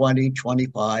had 20,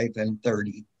 25, and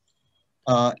 30.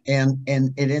 And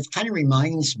it kind of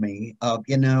reminds me of,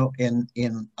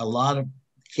 in a lot of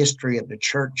history of the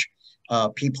church,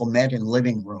 people met in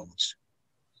living rooms.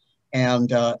 And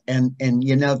there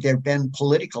have been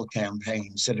political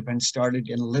campaigns that have been started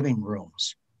in living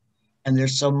rooms. And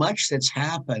there's so much that's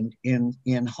happened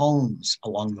in homes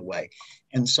along the way.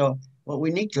 And so what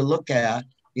we need to look at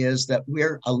is that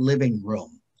we're a living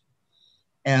room.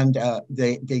 And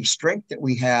the strength that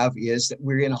we have is that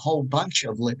we're in a whole bunch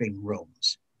of living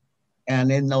rooms,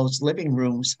 and in those living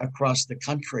rooms across the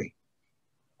country.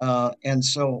 And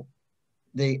so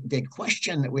the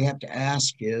question that we have to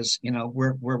ask is,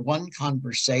 we're one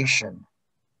conversation,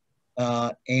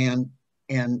 and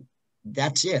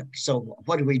that's it. So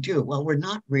what do we do? Well, we're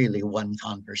not really one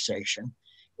conversation.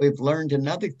 We've learned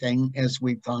another thing as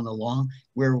we've gone along.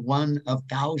 We're one of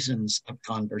thousands of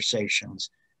conversations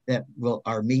that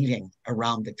are meeting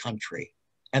around the country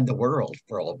and the world,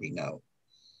 for all we know.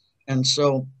 And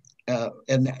so,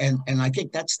 and I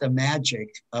think that's the magic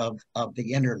of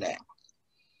the internet.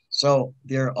 So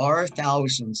there are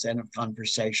thousands then of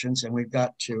conversations, and we've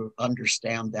got to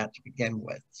understand that to begin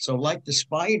with. So like the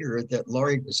spider that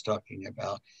Lori was talking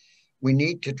about, we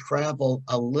need to travel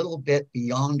a little bit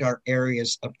beyond our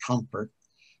areas of comfort.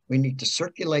 We need to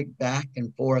circulate back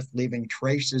and forth, leaving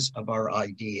traces of our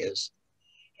ideas.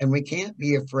 And we can't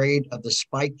be afraid of the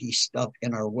spiky stuff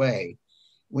in our way.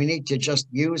 We need to just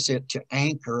use it to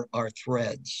anchor our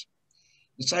threads.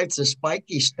 Besides, the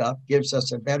spiky stuff gives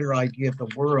us a better idea of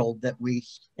the world that we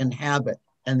inhabit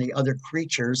and the other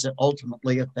creatures that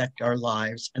ultimately affect our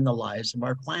lives and the lives of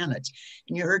our planets.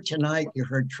 And you heard tonight, you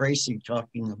heard Traci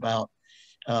talking about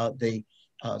the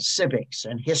civics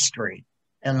and history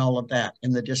and all of that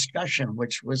in the discussion,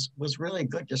 which was really a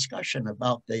good discussion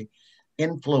about the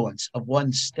influence of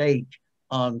one state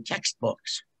on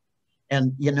textbooks.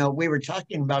 And, we were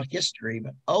talking about history,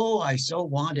 but I so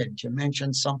wanted to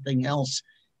mention something else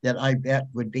that I bet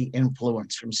would be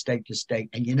influenced from state to state.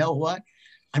 And you know what?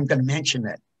 I'm going to mention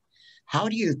it. How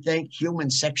do you think human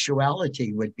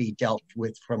sexuality would be dealt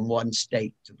with from one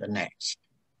state to the next?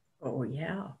 Oh,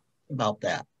 yeah. About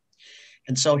that.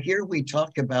 And so here we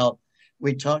talk about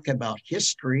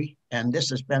history, and this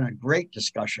has been a great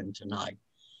discussion tonight.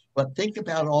 But think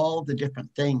about all the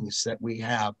different things that we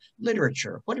have.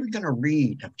 Literature. What are we going to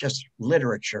read of just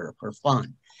literature for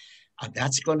fun?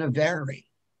 That's going to vary.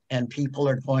 And people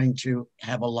are going to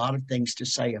have a lot of things to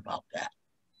say about that.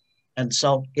 And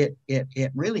so it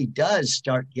really does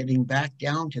start getting back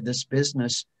down to this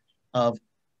business of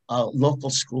local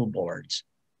school boards,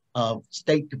 of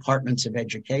state departments of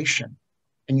education.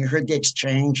 And you heard the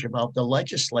exchange about the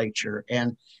legislature.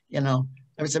 And,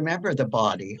 I was a member of the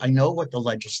body. I know what the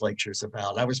legislature is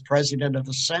about. I was president of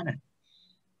the Senate.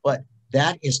 But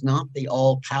that is not the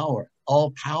all power.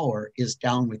 All power is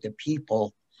down with the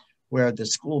people where the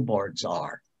school boards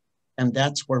are. And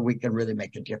that's where we can really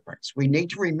make a difference. We need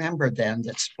to remember then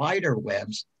that spider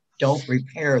webs don't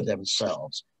repair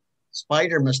themselves.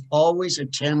 Spider must always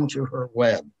attend to her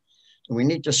web. And we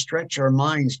need to stretch our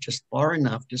minds just far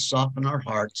enough to soften our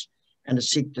hearts and to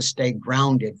seek to stay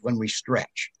grounded when we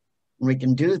stretch. When we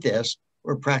can do this,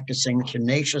 we're practicing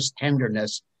tenacious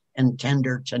tenderness and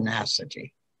tender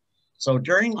tenacity. So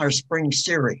during our spring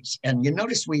series, and you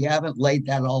notice we haven't laid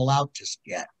that all out just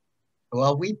yet.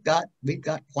 Well, we've got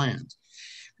plans.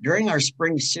 During our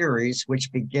spring series,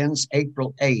 which begins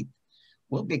April 8th,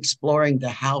 we'll be exploring the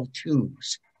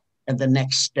how-tos and the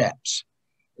next steps.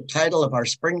 The title of our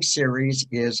spring series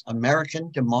is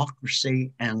American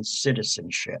Democracy and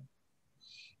Citizenship.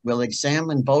 We'll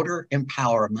examine voter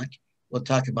empowerment. We'll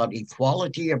talk about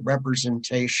equality of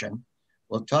representation.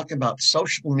 We'll talk about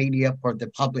social media for the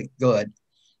public good,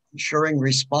 ensuring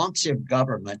responsive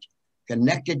government,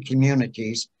 connected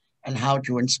communities, and how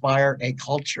to inspire a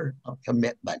culture of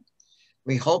commitment.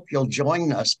 We hope you'll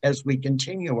join us as we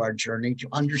continue our journey to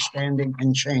understanding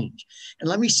and change. And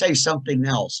let me say something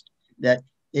else that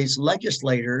these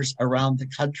legislators around the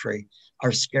country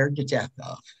are scared to death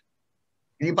of.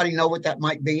 Anybody know what that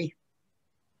might be?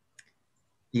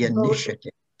 The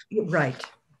initiative. Right.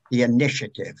 The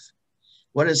initiative.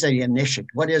 What is the initiative?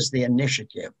 What is the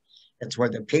initiative? It's where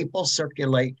the people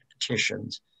circulate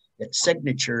petitions, get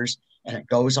signatures, and it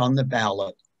goes on the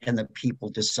ballot, and the people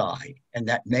decide. And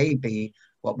that may be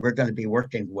what we're going to be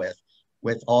working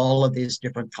with all of these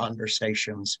different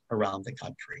conversations around the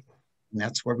country. And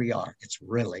that's where we are. It's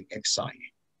really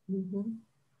exciting. Mm-hmm.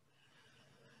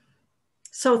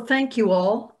 So thank you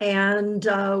all, and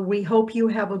we hope you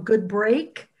have a good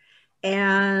break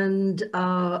and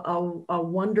a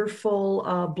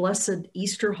wonderful, blessed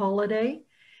Easter holiday,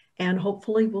 and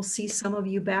hopefully we'll see some of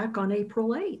you back on April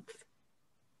 8th.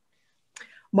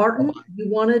 Martin, you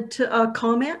wanted to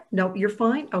comment? No, you're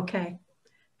fine? Okay.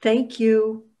 Thank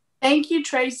you. Thank you,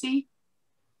 Tracy.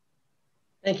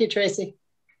 Thank you, Tracy.